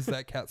 Yeah. Is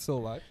that cat still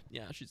alive?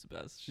 Yeah, she's the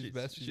best. She's the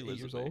best. She's 8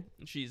 years old.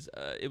 She's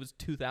it was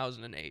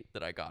 2008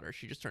 that I got her.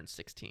 She just turned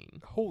 16.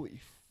 Holy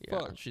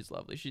fuck. Yeah, she's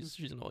lovely. She's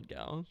an old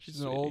gal.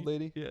 She's an old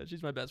lady? Yeah,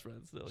 she's my best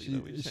friend still.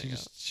 Is she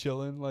just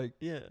chilling? Like,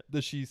 yeah.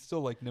 Does she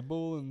still like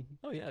nimble? And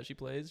oh, yeah, she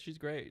plays. She's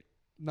great.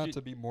 Not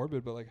to be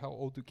morbid, but like, how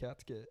old do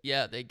cats get?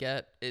 Yeah,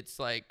 it's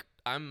like,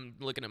 I'm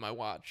looking at my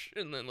watch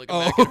and then looking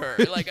back at her.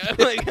 Like,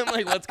 I'm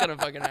like, what's gonna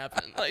fucking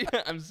happen? Like,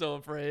 I'm so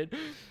afraid.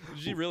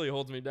 She really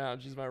holds me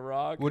down. She's my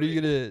rock. What are you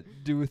gonna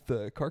do with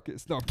the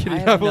carcass? No, I'm kidding. I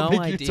have no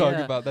think idea. you talk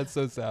about. That's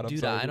so sad. Dude, I'm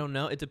sorry. I don't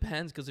know. It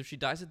depends, because if she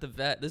dies at the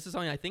vet, this is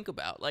something I think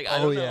about. Like, I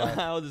don't know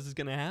how this is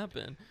gonna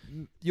happen.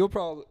 You'll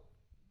probably.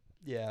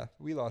 Yeah,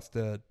 we lost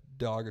a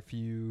dog a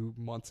few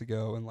months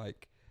ago, and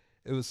like,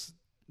 it was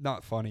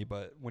not funny.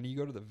 But when you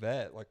go to the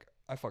vet, like,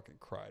 I fucking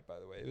cried, by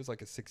the way. It was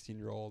like a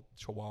 16-year-old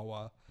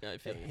Chihuahua. Yeah,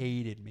 it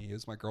hated me. It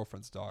was my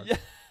girlfriend's dog. Yeah.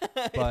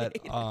 But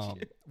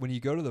when you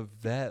go to the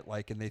vet,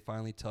 like, and they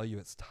finally tell you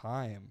it's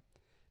time,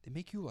 they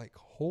make you like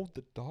hold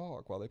the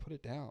dog while they put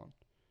it down.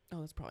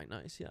 Oh, that's probably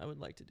nice. Yeah, I would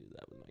like to do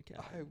that with my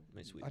cat.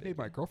 I made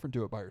my girlfriend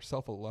do it by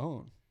herself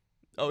alone.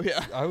 Oh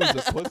yeah. I was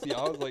a pussy.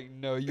 I was like,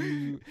 no,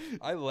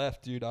 I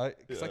left, dude.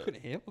 Because I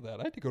couldn't handle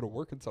that. I had to go to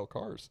work and sell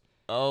cars.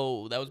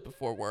 Oh, that was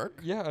before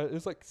work? Yeah, it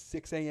was like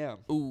 6 a.m.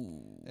 Ooh.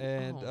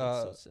 And that's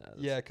so sad.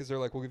 Yeah, because they're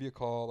like, we'll give you a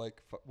call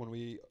like when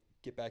we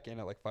get back in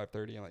at like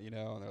 5:30 and let you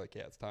know. And they're like,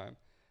 yeah, it's time.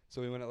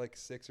 So we went at like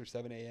 6 or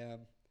 7 a.m.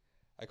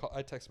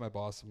 I texted my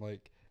boss. I'm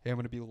like, hey, I'm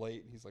gonna be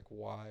late. And he's like,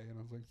 why? And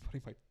I was like,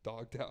 putting my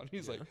dog down.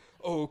 He's like,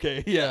 oh,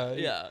 okay, yeah.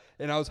 Yeah.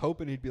 And I was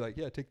hoping he'd be like,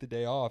 yeah, take the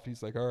day off.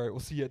 He's like, all right,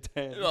 we'll see you at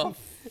 10. Oh.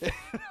 And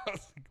I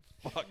was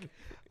like, fuck.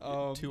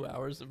 2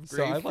 hours of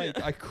grief. So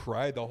I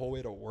cried the whole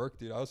way to work,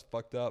 dude. I was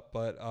fucked up,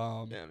 but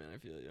yeah, man, I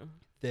feel you.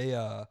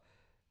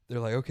 They're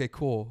like, okay,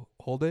 cool,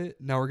 hold it.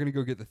 Now we're gonna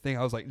go get the thing.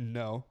 I was like,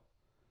 no.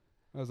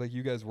 I was like,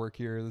 you guys work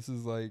here. This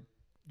is like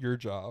your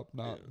job,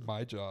 not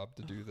my job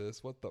to do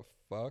this. What the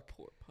fuck?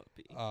 Poor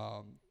puppy.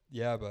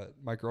 Yeah, but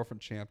my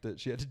girlfriend champed it.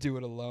 She had to do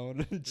it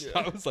alone. And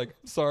I was like,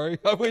 I'm sorry.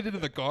 I waited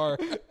in the car.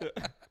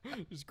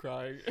 Just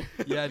crying.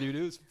 Yeah, dude,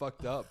 it was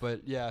fucked up.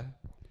 But yeah.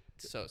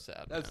 It's so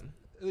sad, man.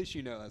 At least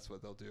you know that's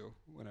what they'll do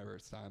whenever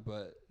it's time.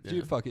 But,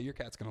 dude, fuck it. Your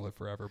cat's going to live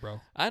forever,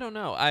 bro. I don't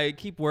know. I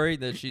keep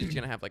worried that she's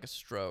going to have like a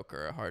stroke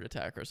or a heart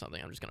attack or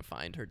something. I'm just going to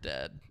find her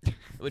dead,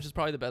 which is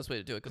probably the best way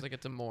to do it, because I get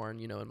to mourn,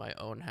 you know, in my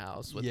own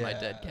house with my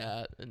dead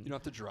cat. And you don't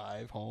have to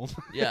drive home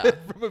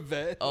from a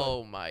vet.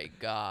 Oh, my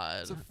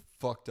God. It's a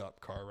fucked up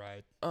car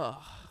ride. Ugh.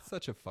 It's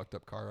such a fucked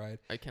up car ride.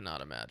 I cannot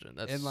imagine.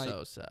 That's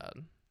so sad.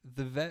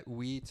 The vet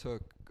we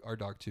took our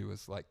dog to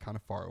was like kind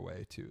of far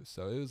away, too.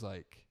 So it was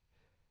like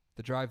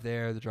the drive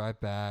there, the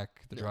drive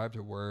back, the drive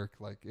to work,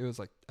 like it was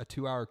like a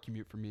 2-hour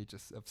commute for me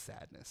just of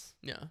sadness.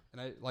 Yeah. And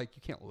I like,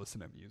 you can't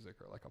listen to music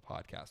or like a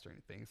podcast or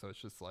anything. So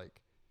it's just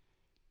like,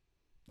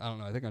 I don't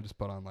know. I think I just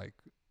put on like,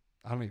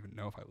 I don't even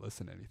know if I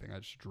listened to anything. I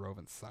just drove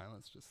in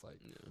silence, just like,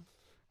 I'm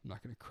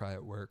not going to cry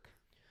at work.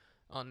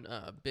 On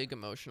big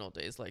emotional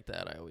days like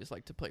that, I always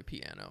like to play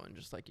piano and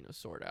just like, you know,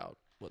 sort out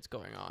what's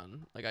going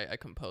on. Like I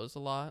compose a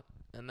lot,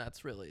 and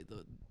that's really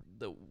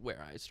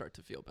where I start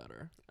to feel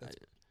better.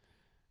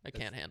 I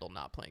can't handle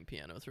not playing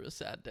piano through a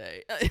sad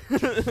day.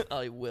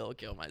 I will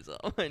kill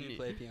myself. Do you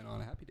play piano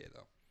on a happy day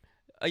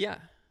though? Yeah.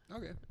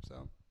 Okay,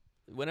 so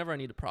whenever I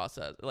need to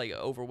process, like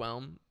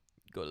overwhelm,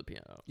 go to the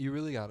piano. you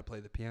really got to play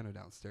the piano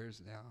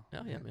downstairs now.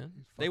 Oh yeah, man.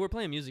 They were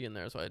playing music in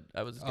there, so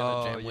I was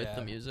gonna jam with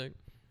the music.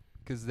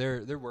 Because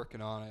they're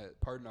working on it.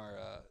 Pardon our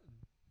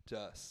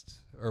dust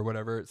or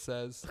whatever it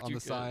says on the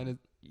sign.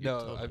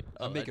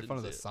 I'm making fun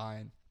of the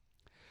sign.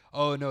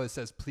 Oh no, it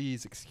says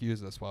please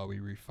excuse us while we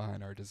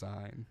refine our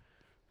design.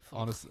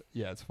 Honestly,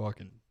 yeah, it's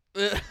fucking.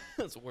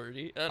 That's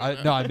wordy.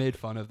 I made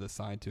fun of the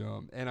sign to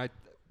him, and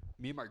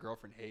me and my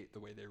girlfriend hate the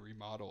way they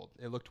remodeled.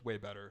 It looked way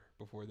better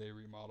before they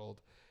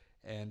remodeled,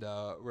 and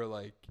we're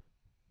like,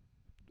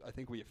 I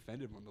think we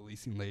offended one of the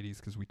leasing ladies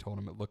because we told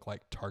them it looked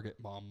like Target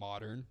Mom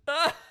Modern.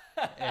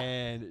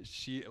 And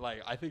she,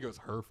 like, I think it was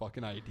her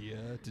fucking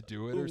idea to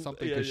do it or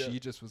something, because she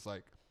just was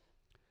like,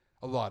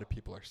 a lot of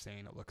people are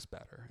saying it looks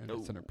better and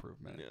it's an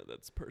improvement. Yeah,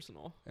 that's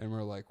personal. And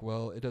we're like,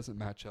 well, it doesn't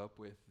match up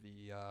with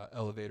the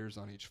elevators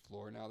on each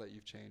floor now that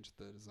you've changed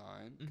the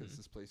design, because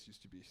this place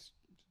used to be,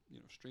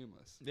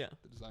 streamless. Yeah.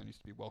 The design used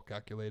to be well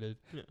calculated,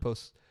 yeah.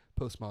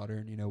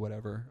 postmodern,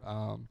 whatever.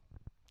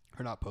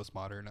 Or not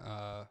postmodern.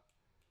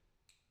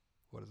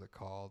 What is it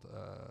called?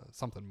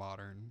 Something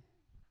modern.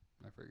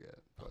 I forget.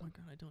 Oh my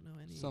god, I don't know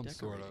any some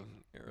sort of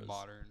eras.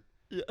 modern.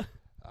 Yeah.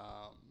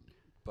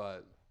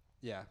 But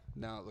yeah,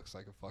 now it looks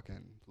like a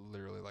fucking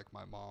literally like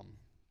my mom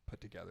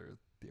put together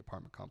the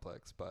apartment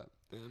complex. But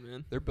yeah,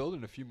 man. They're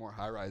building a few more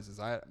high rises.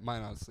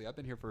 Mine honestly, I've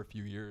been here for a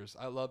few years.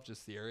 I love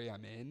just the area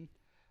I'm in,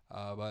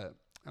 but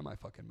I might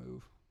fucking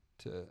move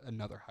to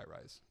another high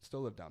rise.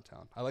 Still live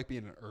downtown. I like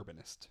being an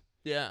urbanist.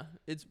 Yeah,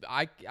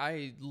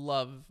 I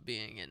love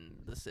being in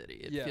the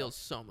city. It feels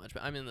so much.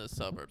 But I'm in the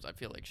suburbs. I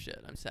feel like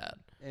shit. I'm sad.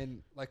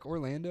 And like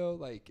Orlando,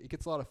 like it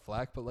gets a lot of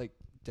flack, but like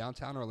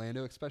downtown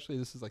Orlando, especially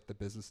this is like the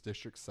business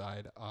district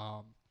side.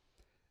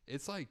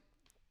 It's like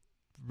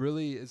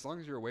really, as long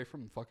as you're away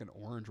from fucking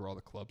Orange where all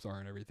the clubs are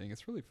and everything,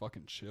 it's really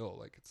fucking chill.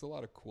 Like it's a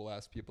lot of cool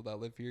ass people that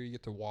live here. You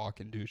get to walk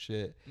and do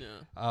shit.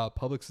 Yeah.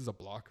 Publix is a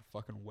block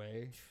fucking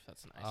way.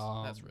 That's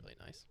nice. That's really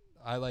nice.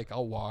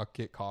 I'll walk,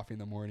 get coffee in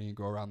the morning,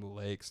 go around the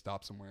lake,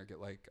 stop somewhere,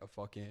 get like a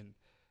fucking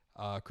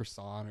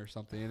croissant or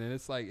something, and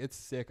it's like it's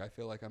sick. I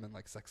feel like I'm in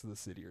like Sex of the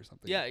City or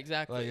something. Yeah,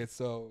 exactly. Like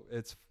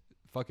it's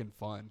fucking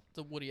fun. It's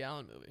a Woody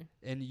Allen movie,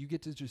 and you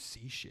get to just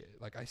see shit.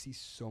 Like I see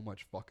so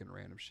much fucking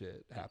random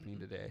shit happening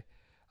today.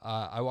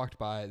 I walked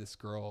by this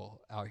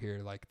girl out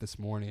here like this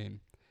morning,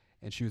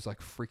 and she was like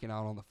freaking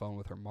out on the phone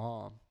with her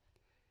mom,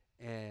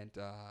 and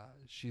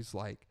she's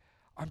like,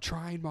 I'm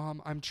trying,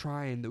 Mom. I'm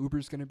trying. The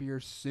Uber's going to be here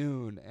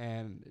soon.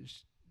 And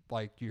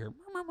like you hear,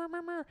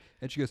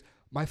 and she goes,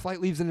 my flight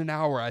leaves in an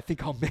hour. I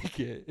think I'll make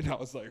it. And I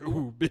was like,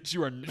 ooh, bitch,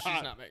 you are not.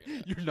 She's not making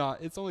it. You're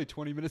not. It's only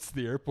 20 minutes to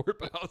the airport.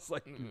 But I was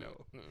like,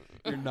 no,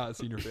 you're not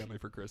seeing your family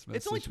for Christmas.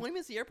 It's only 20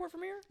 minutes to the airport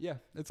from here? Yeah.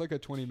 It's like a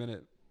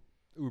 20-minute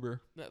Uber.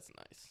 That's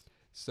nice.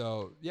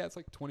 So, yeah, it's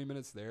like 20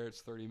 minutes there.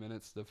 It's 30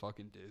 minutes to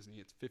fucking Disney.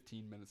 It's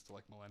 15 minutes to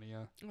like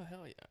Millennia. Oh,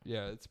 hell yeah.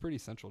 Yeah, it's pretty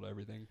central to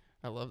everything.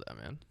 I love that,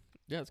 man.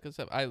 Yeah, it's good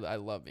stuff. I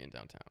love being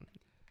downtown.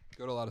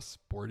 Go to a lot of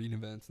sporting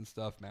events and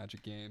stuff,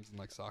 Magic games and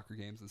like soccer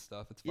games and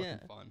stuff. It's fucking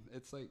fun.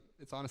 It's like,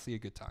 it's honestly a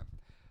good time.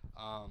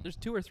 There's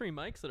 2 or 3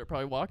 mics that are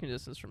probably walking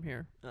distance from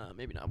here.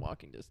 Maybe not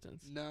walking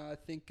distance. No, I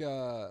think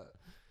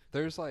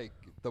there's like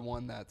the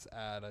one that's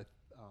at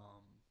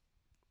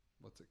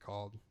what's it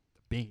called?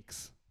 The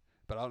Binks.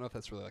 But I don't know if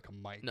that's really like a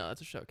mic. No,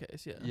 it's a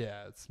showcase. Yeah.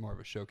 Yeah, it's more of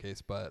a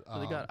showcase. But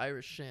they got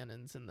Irish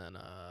Shannons and then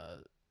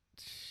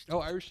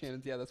Irish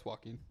Shannons. Yeah, that's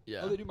walking. Yeah.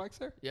 Oh, they do mics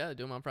there? Yeah, they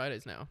do them on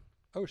Fridays now.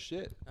 Oh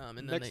shit.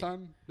 And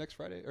next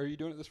Friday? Are you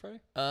doing it this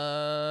Friday?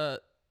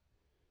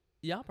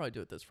 Yeah, I'll probably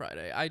do it this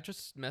Friday. I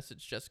just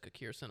messaged Jessica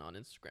Kierson on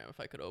Instagram if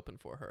I could open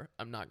for her.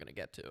 I'm not gonna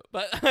get to it,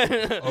 but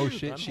oh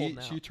shit,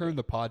 she turned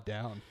the pod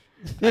down.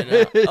 I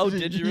know. Oh,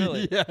 did you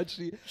really? Yeah,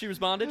 she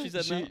responded. She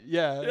said no.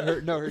 Yeah,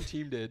 her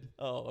team did.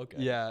 Oh, okay.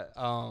 Yeah,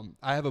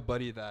 I have a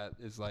buddy that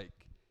is like,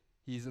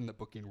 he's in the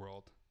booking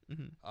world.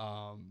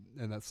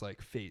 Mm-hmm. And that's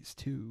like phase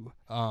 2.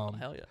 Oh,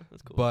 hell yeah,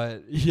 that's cool.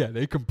 But yeah,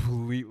 they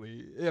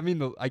completely. I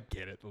mean, I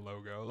get it, the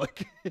logo.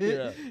 Like,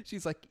 yeah.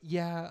 She's like,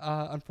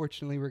 yeah.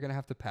 Unfortunately, we're gonna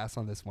have to pass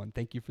on this one.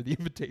 Thank you for the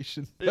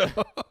invitation. Yeah.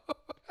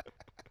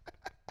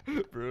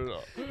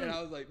 Brutal. And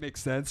I was like,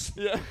 makes sense.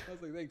 Yeah. I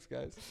was like, thanks,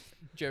 guys.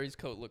 Jerry's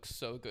coat looks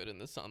so good in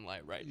the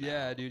sunlight right now.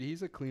 Yeah, dude,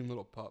 he's a clean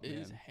little pup, man.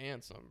 He's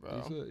handsome,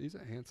 bro. He's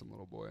a handsome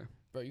little boy.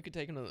 Bro, you could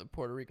take him to the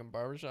Puerto Rican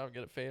barbershop and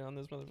get a fade on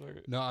this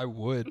motherfucker. No, I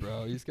would,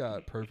 bro. He's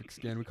got perfect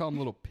skin. We call him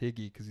Little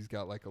Piggy because he's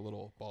got like a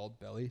little bald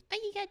belly. Oh,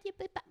 you got your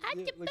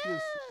Look at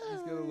this.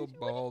 He's got a little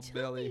bald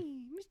belly.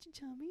 Mr.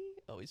 Tummy.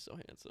 Oh, he's so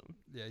handsome.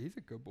 Yeah, he's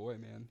a good boy,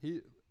 man.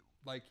 He's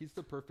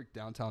the perfect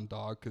downtown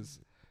dog because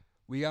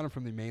we got him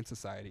from the Humane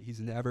Society. He's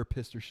never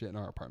pissed or shit in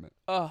our apartment.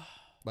 Oh.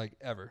 Like,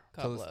 ever.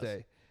 God Till this bless.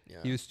 day.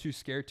 Yeah. He was too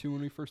scared to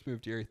when we first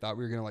moved here. He thought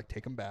we were going to, like,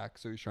 take him back,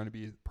 so he was trying to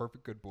be a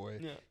perfect good boy.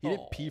 Yeah. He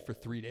didn't pee for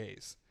 3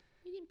 days.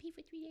 You didn't pee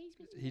for 3 days,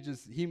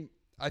 Mr.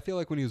 I feel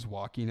like when he was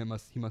walking, he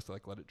must have,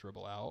 like, let it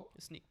dribble out.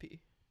 A sneak pee.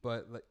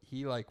 but like,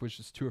 he like was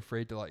just too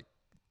afraid to like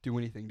do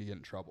anything to get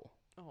in trouble.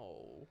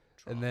 Oh.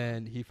 And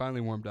then he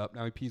finally warmed up.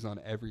 Now he pees on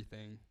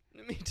everything.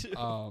 Me too.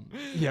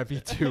 Yeah, me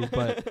too.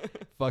 But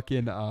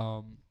fucking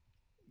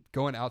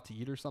going out to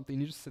eat or something,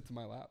 he just sits in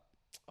my lap.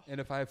 And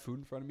if I have food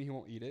in front of me, he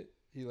won't eat it.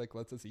 He like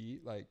lets us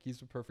eat. Like,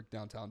 he's a perfect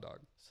downtown dog.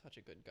 Such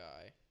a good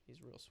guy.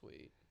 He's real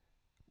sweet.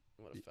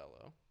 What a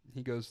fellow.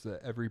 He goes to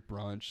every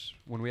brunch.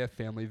 When we have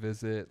family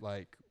visit,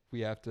 like,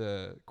 we have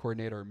to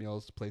coordinate our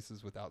meals to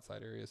places with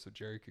outside areas so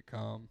Jerry could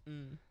come.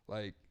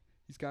 Like,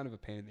 he's kind of a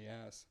pain in the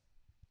ass.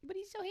 But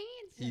he's so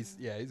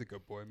handsome. He's a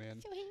good boy,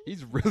 man. So handsome.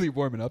 He's really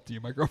warming up to you.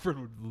 My girlfriend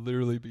would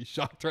literally be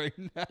shocked right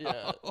now.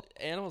 Yeah,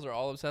 animals are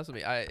all obsessed with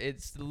me.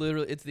 It's the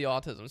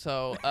autism.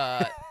 So,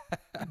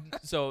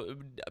 so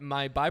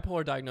my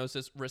bipolar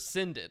diagnosis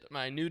rescinded.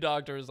 My new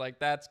doctor is like,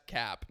 that's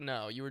cap.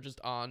 No, you were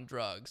just on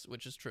drugs,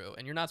 which is true.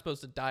 And you're not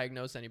supposed to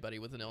diagnose anybody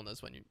with an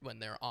illness when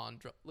they're on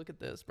drugs. Look at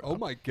this, bro. Oh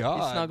my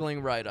god, he's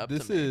snuggling right up.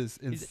 This to me. is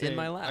insane. He's in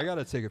my lap. I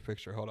gotta take a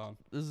picture. Hold on.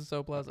 This is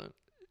so pleasant.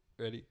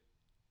 Ready?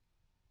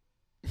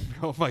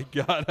 Oh my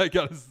god, I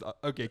gotta stop.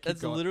 Okay, keep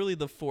That's going. literally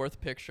the fourth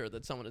picture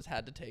that someone has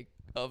had to take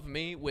of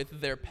me with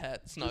their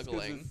pet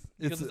snuggling.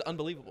 Because it's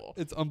unbelievable.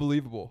 It's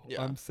unbelievable.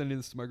 Yeah. I'm sending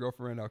this to my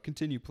girlfriend right now.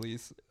 Continue,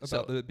 please,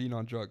 about it being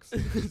on drugs.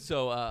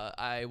 So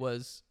I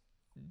was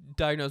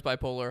diagnosed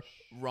bipolar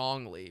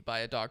wrongly by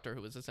a doctor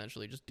who was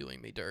essentially just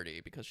doing me dirty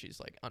because she's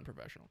like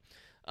unprofessional.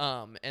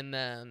 And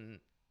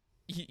then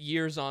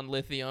years on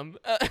lithium.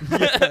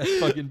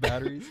 Fucking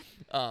batteries.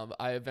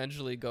 I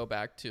eventually go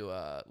back to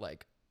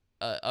like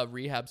a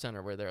rehab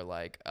center where they're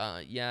like,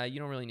 yeah, you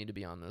don't really need to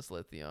be on this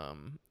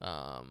lithium.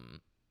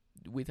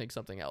 We think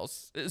something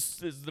else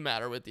is the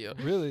matter with you.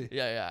 Really?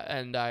 Yeah.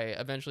 And I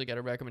eventually get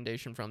a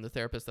recommendation from the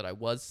therapist that I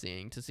was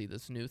seeing to see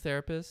this new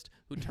therapist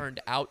who turned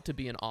out to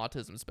be an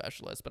autism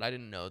specialist, but I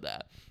didn't know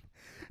that.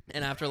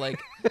 And after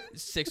like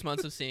 6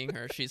 months of seeing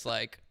her, she's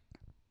like,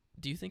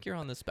 do you think you're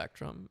on the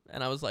spectrum?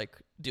 And I was like,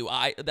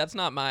 that's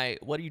not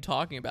what are you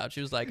talking about?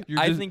 She was like,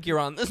 I think you're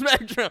on the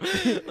spectrum.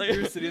 Like,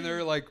 you're sitting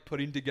there like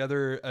putting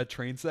together a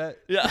train set.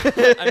 Yeah.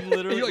 I'm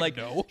literally like,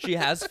 no. She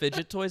has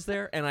fidget toys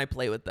there and I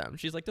play with them.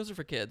 She's like, those are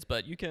for kids,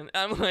 but you can.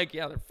 I'm like,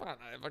 yeah, they're fun.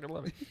 I fucking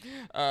love it.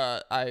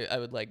 I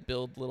would like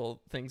build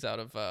little things out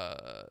of,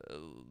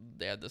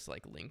 they had this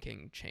like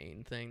linking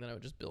chain thing that I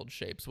would just build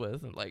shapes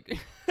with and like,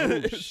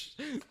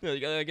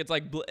 it's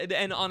like,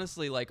 and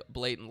honestly, like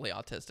blatantly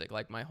autistic,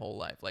 like my whole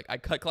life. Like I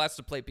cut class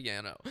to play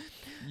piano.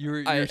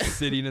 You're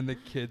sitting in the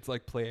kids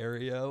like play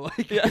area,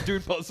 like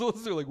doing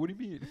puzzles. They're like, what do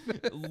you mean?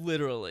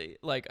 Literally,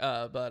 like,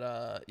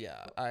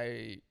 yeah.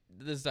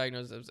 This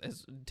diagnosis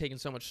has taken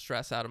so much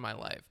stress out of my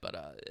life,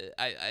 but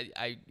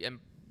I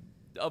am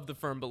of the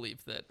firm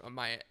belief that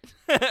my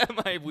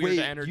my weird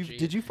energy.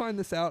 Did you find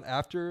this out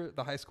after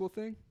the high school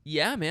thing?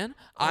 Yeah, man.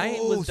 I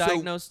was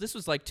diagnosed. This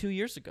was like 2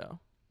 years ago.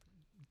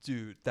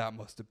 Dude, that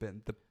must have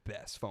been the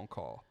best phone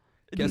call.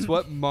 Guess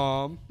what,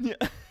 Mom? Yeah.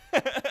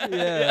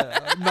 Yeah,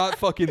 I'm not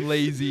fucking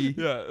lazy.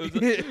 Yeah,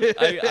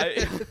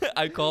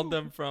 I called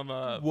them from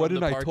what from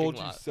did the I parking told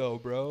lot. you so,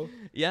 bro?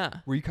 Yeah,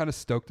 were you kind of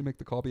stoked to make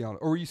the call beyond,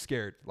 or were you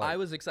scared? Like, I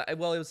was excited.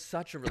 Well, it was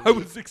such a relief. I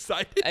was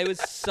excited. It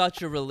was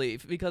such a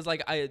relief because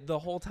like the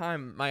whole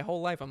time, my whole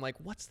life, I'm like,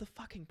 what's the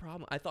fucking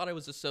problem? I thought I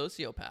was a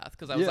sociopath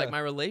because I was like, my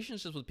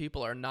relationships with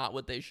people are not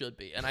what they should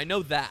be, and I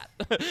know that,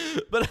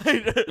 but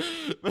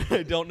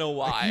I don't know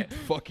why. I keep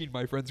fucking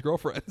my friends'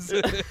 girlfriends.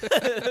 No,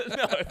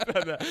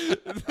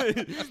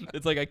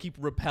 it's like I keep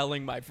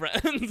repelling my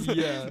friends.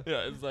 Yeah.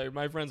 Yeah, it's like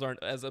my friends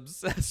aren't as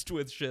obsessed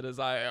with shit as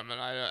I am, and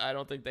I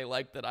don't think they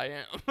like that I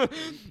am.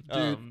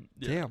 Dude,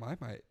 damn, I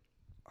might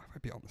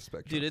be on the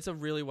spectrum. Dude, it's a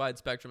really wide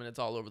spectrum and it's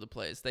all over the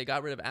place. They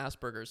got rid of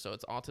Asperger's, so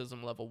it's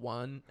autism level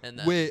 1 and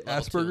then wait,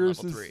 level Asperger's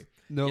 2 and level 3. Is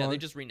no yeah, longer? They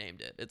just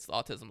renamed it. It's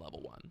autism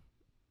level 1.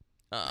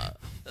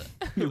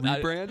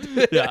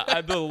 Rebrand?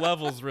 Yeah, the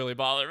levels really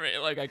bother me.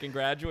 Like I can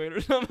graduate or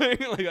something.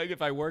 Like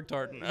if I worked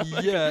hard enough,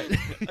 Yeah.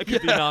 I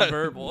could be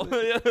nonverbal.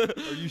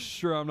 Are you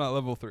sure I'm not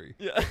level 3?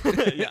 Yeah,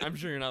 yeah, I'm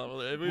sure you're not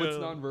level 3. What's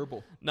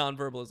nonverbal?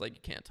 Nonverbal is like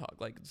you can't talk.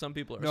 Like some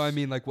people are. No, I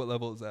mean like what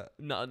level is that?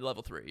 No,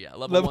 level 3. Yeah,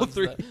 Level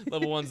 3.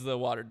 Level 1's the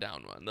watered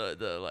down one.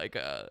 The like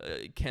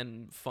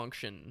can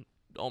function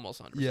almost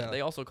 100%. Yeah.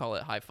 They also call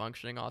it high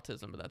functioning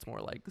autism, but that's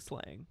more like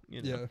slang.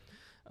 You know?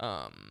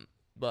 Yeah.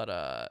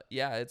 But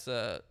yeah, it's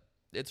a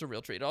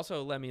real treat. It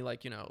also let me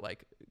like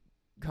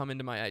come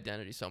into my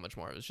identity so much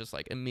more. It was just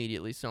like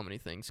immediately so many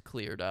things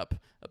cleared up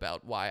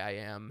about why I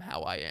am,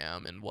 how I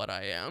am, and what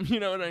I am. You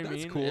know what I mean?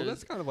 That's cool.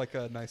 That's kind of like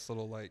a nice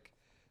little like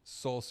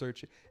soul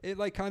search. It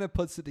like kind of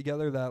puts it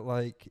together that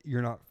like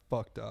you're not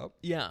fucked up.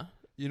 Yeah.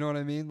 You know what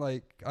I mean?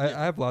 Like I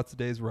have lots of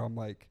days where I'm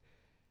like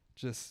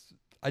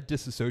I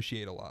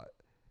disassociate a lot.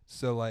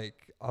 So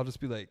like I'll just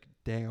be like,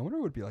 dang, I wonder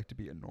what it'd be like to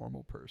be a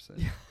normal person.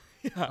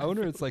 Yeah, I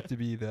wonder what it's like to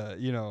be the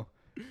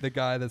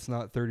guy that's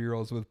not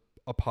 30-year-olds with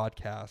a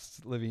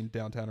podcast living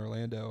downtown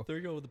Orlando.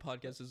 30-year-old with the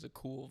podcast is a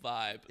cool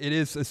vibe. It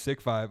is a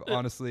sick vibe,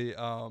 honestly.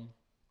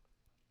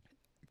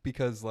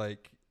 Because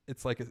like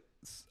it's like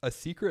a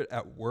secret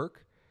at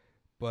work,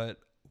 but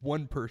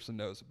one person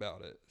knows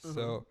about it. Mm-hmm.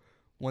 So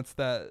once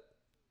that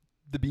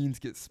the beans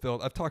get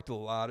spilled. I've talked a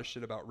lot of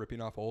shit about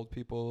ripping off old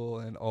people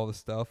and all the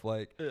stuff.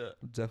 Like,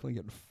 I'm definitely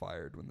getting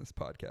fired when this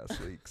podcast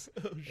leaks.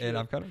 And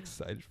I'm kind of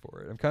excited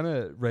for it. I'm kind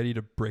of ready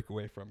to break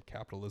away from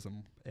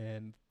capitalism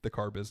and the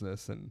car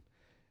business and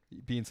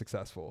being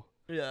successful.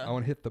 Yeah. I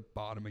want to hit the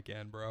bottom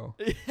again, bro.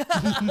 I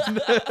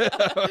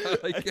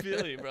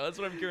feel you, bro. That's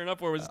what I'm gearing up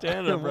for with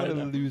stand-up right now. I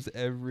want to lose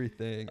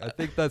everything. I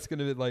think that's going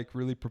to like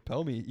really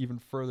propel me even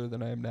further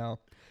than I am now.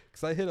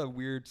 Because I hit a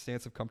weird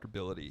stance of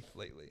comfortability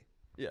lately.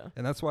 Yeah.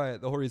 And that's why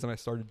the whole reason I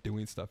started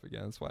doing stuff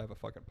again. That's why I have a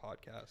fucking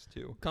podcast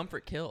too.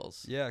 Comfort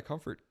kills. Yeah,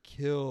 comfort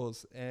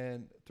kills.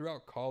 And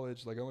throughout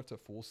college, like I went to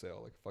Full Sail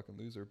like a fucking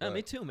loser. But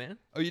Me too, man.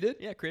 Oh, you did?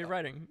 Yeah, creative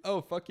writing.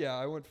 Oh, fuck yeah.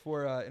 I went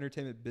for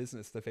entertainment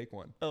business, the fake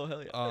one. Oh,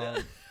 hell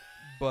yeah.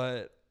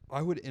 But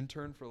I would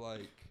intern for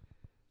like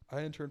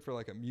a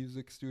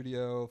music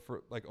studio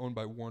for like owned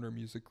by Warner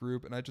Music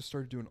Group. And I just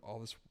started doing all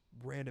this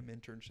random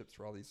internships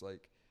for all these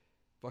like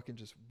fucking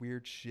just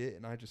weird shit,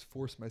 and I just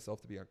forced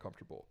myself to be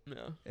uncomfortable.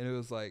 Yeah. And it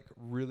was like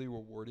really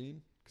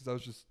rewarding because I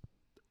was just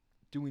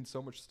doing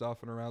so much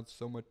stuff and around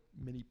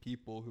many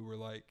people who were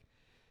like,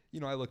 you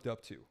know, I looked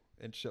up to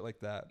and shit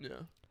like that. Yeah.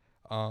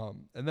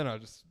 And then I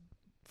just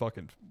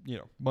fucking, you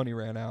know, money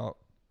ran out,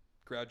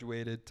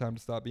 graduated, time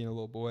to stop being a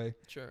little boy.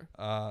 Sure.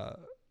 Got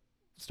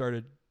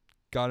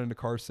into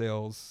car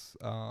sales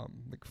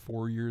like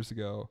 4 years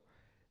ago,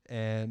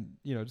 and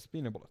you know, just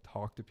being able to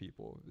talk to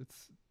people,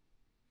 it's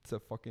a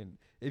fucking,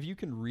 if you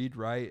can read,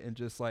 write, and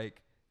just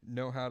like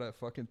know how to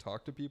fucking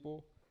talk to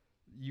people,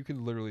 you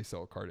can literally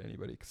sell a car to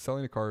anybody. 'Cause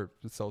selling a car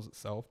just sells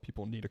itself.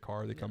 People need a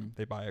car. They come,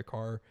 they buy a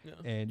car,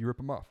 and you rip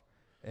them off.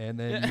 And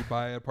then you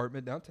buy an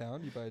apartment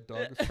downtown. You buy a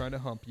dog that's trying to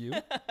hump you,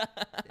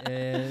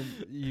 and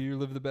you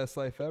live the best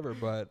life ever.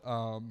 But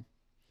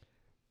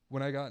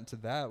when I got into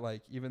that,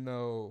 like, even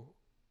though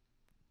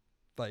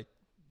like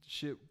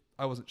shit,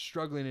 I wasn't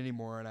struggling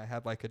anymore, and I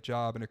had like a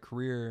job and a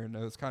career, and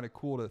it was kind of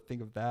cool to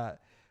think of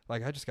that.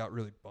 Like, I just got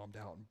really bummed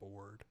out and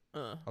bored.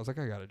 I was like,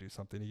 I got to do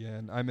something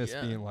again. I miss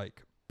being,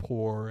 like,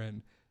 poor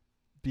and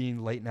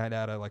being late night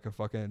at like a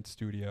fucking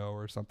studio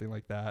or something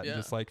like that. And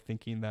just, like,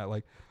 thinking that,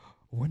 like,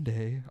 one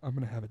day I'm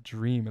going to have a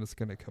dream and it's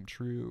going to come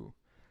true.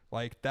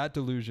 Like, that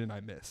delusion I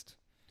missed.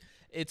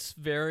 It's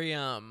very,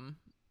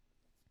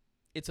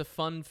 it's a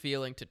fun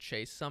feeling to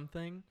chase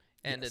something.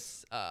 And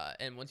it's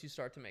and once you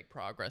start to make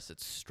progress,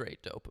 it's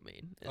straight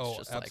dopamine. It's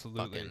just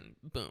absolutely. like fucking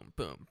boom,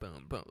 boom,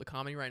 boom, boom. The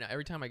comedy right now,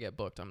 every time I get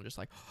booked, I'm just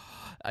like,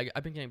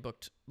 I've been getting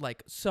booked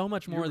like so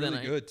much more than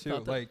I good too.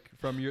 thought that. Like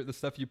from the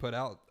stuff you put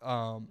out.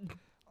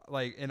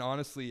 Like, and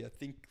honestly, I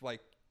think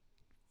like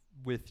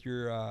with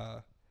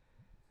your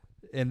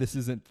and this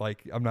isn't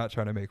like, I'm not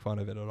trying to make fun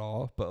of it at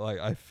all, but like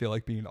I feel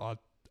like being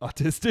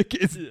autistic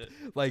is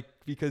like,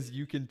 because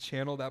you can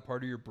channel that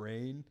part of your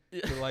brain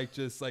to like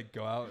just like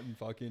go out and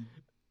fucking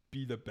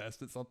be the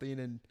best at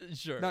something, and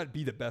not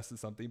be the best at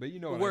something, but you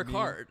know what work I mean.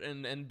 hard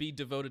and be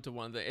devoted to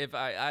one thing. If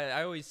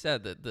I always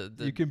said that the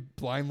you can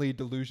blindly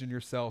delusion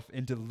yourself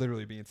into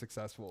literally being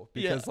successful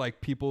because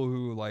like people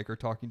who like are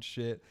talking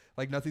shit,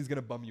 like nothing's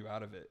gonna bum you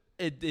out of it.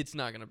 It's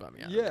not gonna bum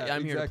me out. Yeah,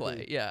 I'm here to exactly.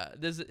 play. Yeah,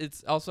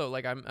 it's also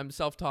like I'm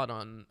self-taught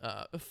on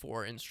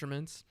 4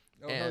 instruments.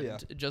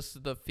 And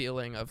just the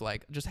feeling of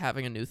like just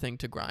having a new thing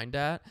to grind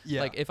at.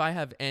 Yeah. Like if I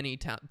have any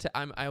talent,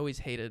 I always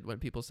hated when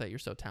people say you're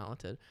so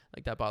talented.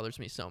 Like that bothers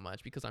me so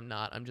much because I'm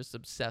not. I'm just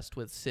obsessed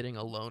with sitting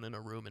alone in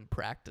a room and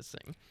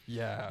practicing.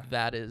 Yeah.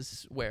 That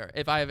is where,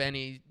 if I have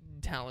any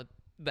talent,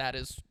 that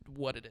is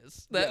what it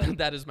is.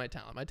 That is my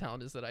talent. My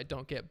talent is that I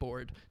don't get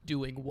bored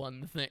doing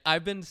one thing.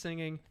 I've been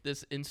singing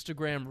this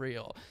Instagram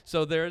reel.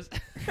 So there's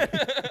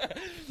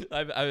when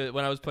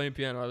I was playing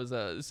piano, I was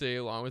singing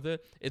along with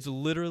it. It's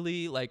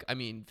literally like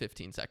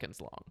 15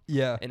 seconds long.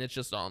 Yeah. And it's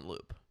just on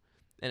loop.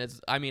 And it's,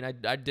 I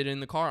did it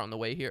in the car on the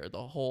way here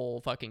the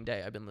whole fucking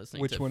day. I've been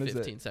listening to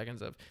 15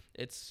 seconds of.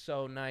 It's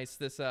so nice.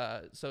 This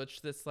so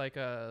it's this like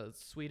a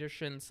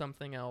Swedish and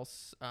something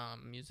else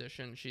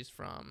musician. She's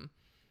from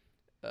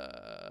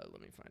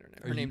let me find her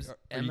name. Her name's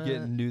Emma. Are you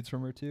getting nudes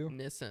from her too?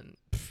 Nissen.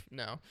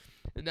 No.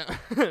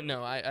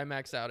 I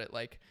max out at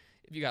like,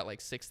 if you got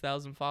like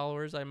 6,000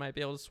 followers, I might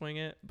be able to swing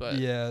it. But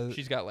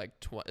she's got like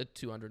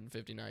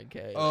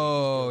 259K.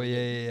 Oh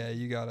yeah.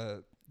 You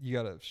gotta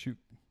shoot.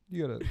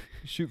 You gotta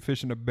shoot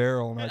fish in a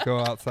barrel, not go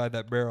outside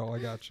that barrel. I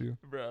got you,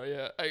 bro.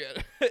 Yeah,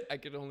 I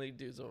could only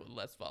do so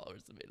less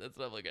followers than me. That's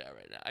what I'm looking at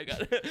right now.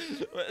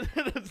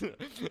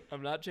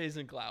 I'm not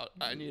chasing clout.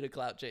 I need a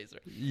clout chaser.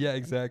 Yeah,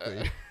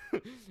 exactly.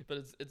 But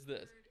it's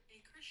this.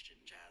 A Christian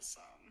jazz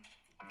song.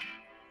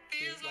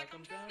 Feels like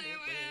I'm drowning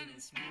when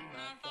it's me,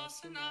 my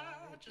thoughts and I.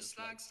 Just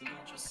like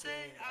Sinatra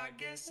say, I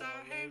guess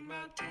I'll hang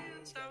my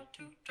tears out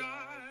to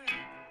dry.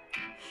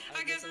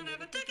 I guess I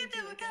never took it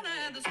till I kinda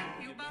had to see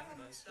you by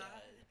my side.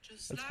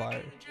 Just that's like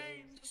fire.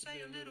 James will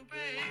say a little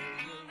prayer.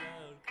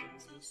 Around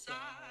comes the sigh,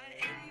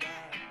 and I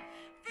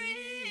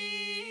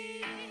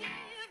free.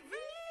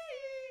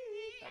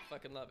 I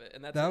fucking love it.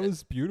 And that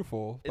was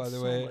beautiful, by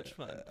the way. It's so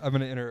much fun. I'm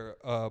gonna enter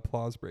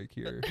applause break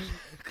here.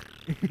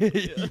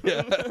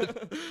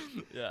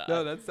 Yeah.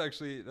 No, that's sick.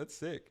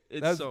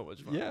 It's so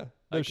much fun. Yeah.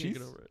 I can't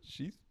get over it.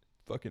 She's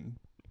fucking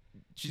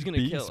She's gonna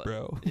beast, kill it,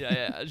 bro.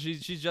 Yeah. She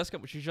just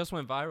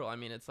went viral. I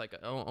mean, it's like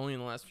only in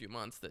the last few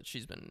months that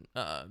she's been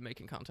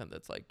making content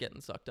that's like getting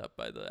sucked up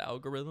by the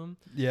algorithm.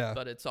 Yeah,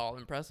 But it's all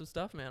impressive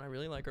stuff, man. I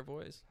really like her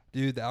voice.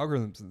 dude, the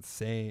algorithm's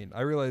insane.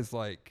 I realized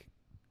like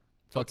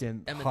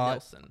fucking Emma hot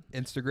Nelson.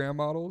 Instagram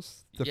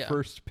models, the Yeah.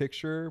 first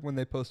picture when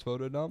they post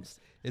photo dumps,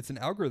 it's an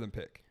algorithm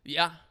pick.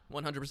 Yeah,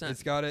 100%.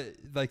 It's got it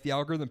like the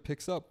algorithm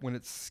picks up when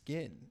it's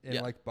skin and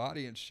Yeah. like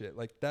body and shit.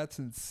 Like that's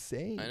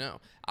insane. I know.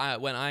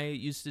 When I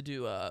used to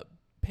do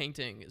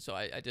painting, so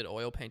I did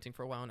oil painting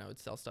for a while, and I would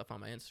sell stuff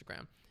on my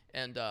Instagram,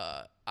 and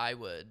I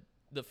would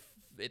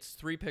it's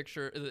 3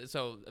 pictures.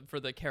 So for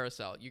the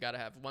carousel, you got to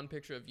have 1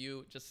 picture of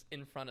you just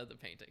in front of the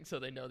painting, so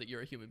they know that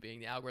you're a human being.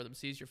 The algorithm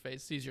sees your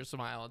face, sees your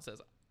smile, and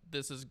says,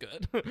 "This is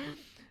good."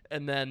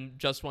 And then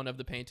just 1 of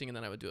the painting, and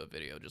then I would do a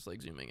video just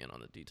like zooming in on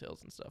the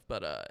details and stuff.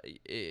 But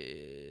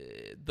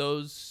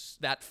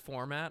that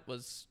format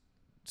was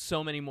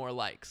so many more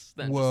likes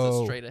than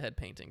just a straight ahead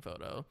painting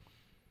photo.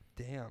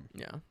 Damn.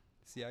 Yeah.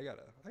 See, I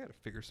gotta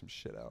figure some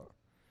shit out.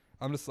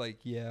 I'm just like,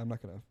 yeah, I'm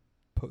not gonna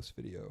post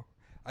video.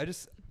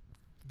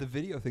 The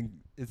video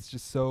thing, it's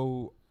just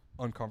so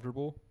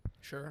uncomfortable.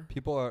 Sure.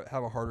 People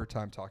have a harder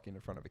time talking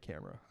in front of a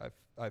camera.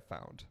 I've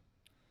found.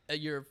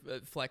 You're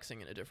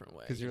flexing in a different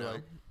way. Because you're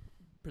like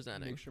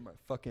presenting. make sure my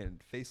fucking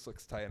face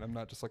looks tight and I'm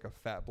not just like a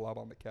fat blob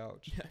on the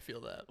couch. Yeah, I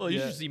feel that. Well, you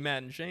Yeah. should see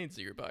Matt and Shane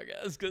see your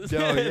podcast because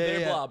No,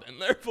 they're blobbing.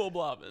 They're full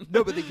blobbing.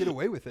 No, but they get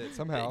away with it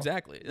somehow.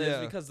 Exactly. Yeah. It's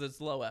because it's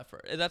low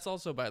effort. That's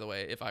also, by the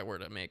way, if I were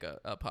to make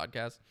a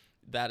podcast,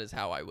 that is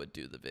how I would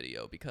do the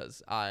video,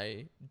 because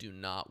I do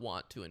not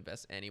want to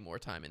invest any more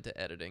time into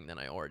editing than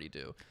I already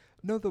do.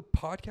 No, the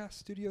podcast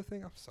studio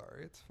thing, I'm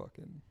sorry. It's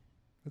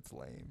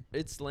lame.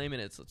 It's lame,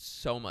 and it's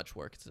so much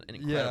work. It's an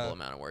incredible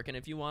amount of work. And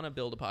if you want to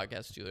build a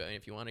podcast studio, and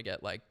if you want to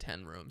get like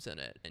 10 rooms in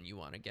it, and you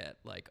want to get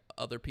like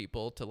other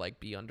people to like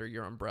be under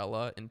your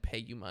umbrella and pay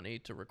you money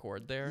to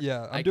record there.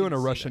 Yeah, I'm doing a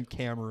Russian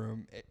cam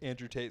room,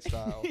 Andrew Tate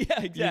style.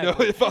 Yeah, exactly. You know,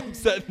 if I'm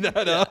setting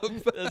that up.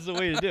 That's the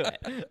way to do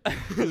it.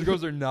 Those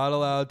girls are not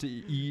allowed to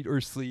eat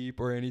or sleep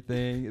or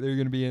anything. They're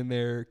going to be in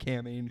there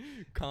camming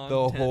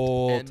the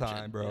whole engine.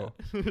 time, bro.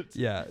 Yeah.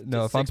 Yeah,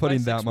 no, It's if I'm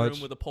putting that much.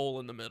 room with a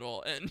pole in the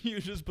middle, and you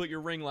just put your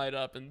ring light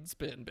up and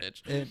spin,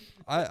 bitch. And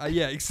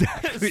yeah,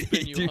 exactly.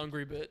 Spin, you dude.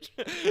 hungry bitch.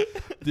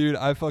 Dude,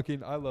 I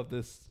love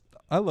this.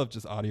 I love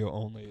just audio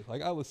only.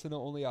 Like, I listen to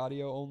only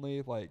audio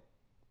only. Like,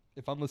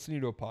 if I'm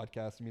listening to a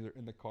podcast, I'm either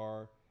in the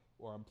car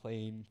or I'm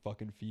playing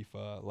fucking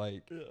FIFA.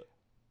 Like, Yeah.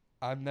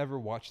 I've never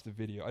watched the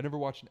video. I never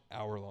watched an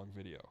hour-long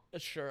video.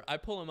 Sure, I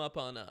pull them up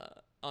on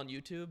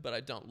YouTube, but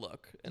I don't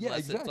look Yeah, unless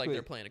it's like exactly.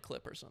 they're playing a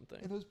clip or something.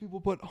 And those people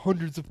put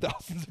hundreds of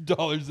thousands of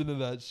dollars into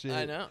that shit.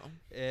 I know.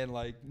 And,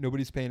 like,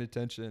 nobody's paying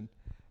attention.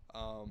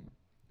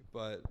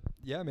 But,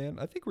 yeah, man,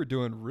 I think we're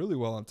doing really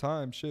well on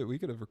time. Shit, we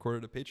could have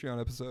recorded a Patreon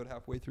episode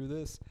halfway through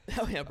this.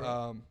 Hell yeah,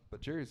 bro.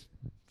 But Jerry's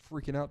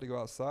freaking out to go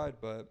outside.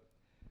 But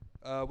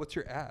what's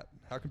your @?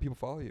 How can people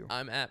follow you?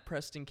 I'm at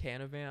Preston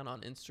Canavan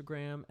on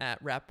Instagram,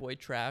 at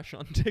Rapboytrash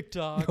on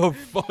TikTok. Oh,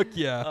 fuck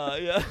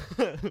yeah.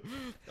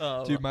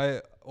 Yeah. Dude,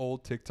 my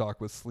old TikTok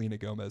was Selena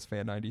Gomez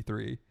fan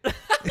 93.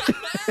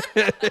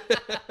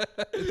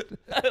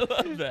 I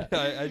love that.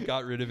 I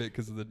got rid of it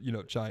because of the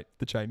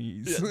the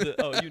Chinese.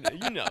 Yeah,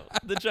 you know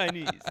the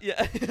Chinese.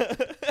 Yeah.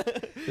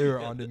 They were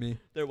onto me.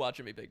 They're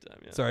watching me big time.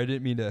 Yeah. Sorry, I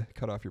didn't mean to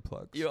cut off your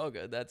plugs. You're all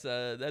good. That's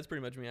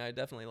pretty much me. I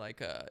definitely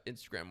like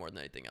Instagram more than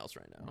anything else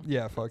right now.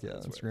 Yeah, fuck yeah.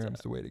 That's where it's Instagram's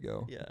at. the way to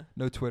go. Yeah.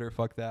 No Twitter,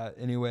 fuck that.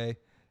 Anyway,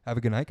 have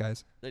a good night,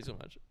 guys. Thanks so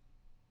much.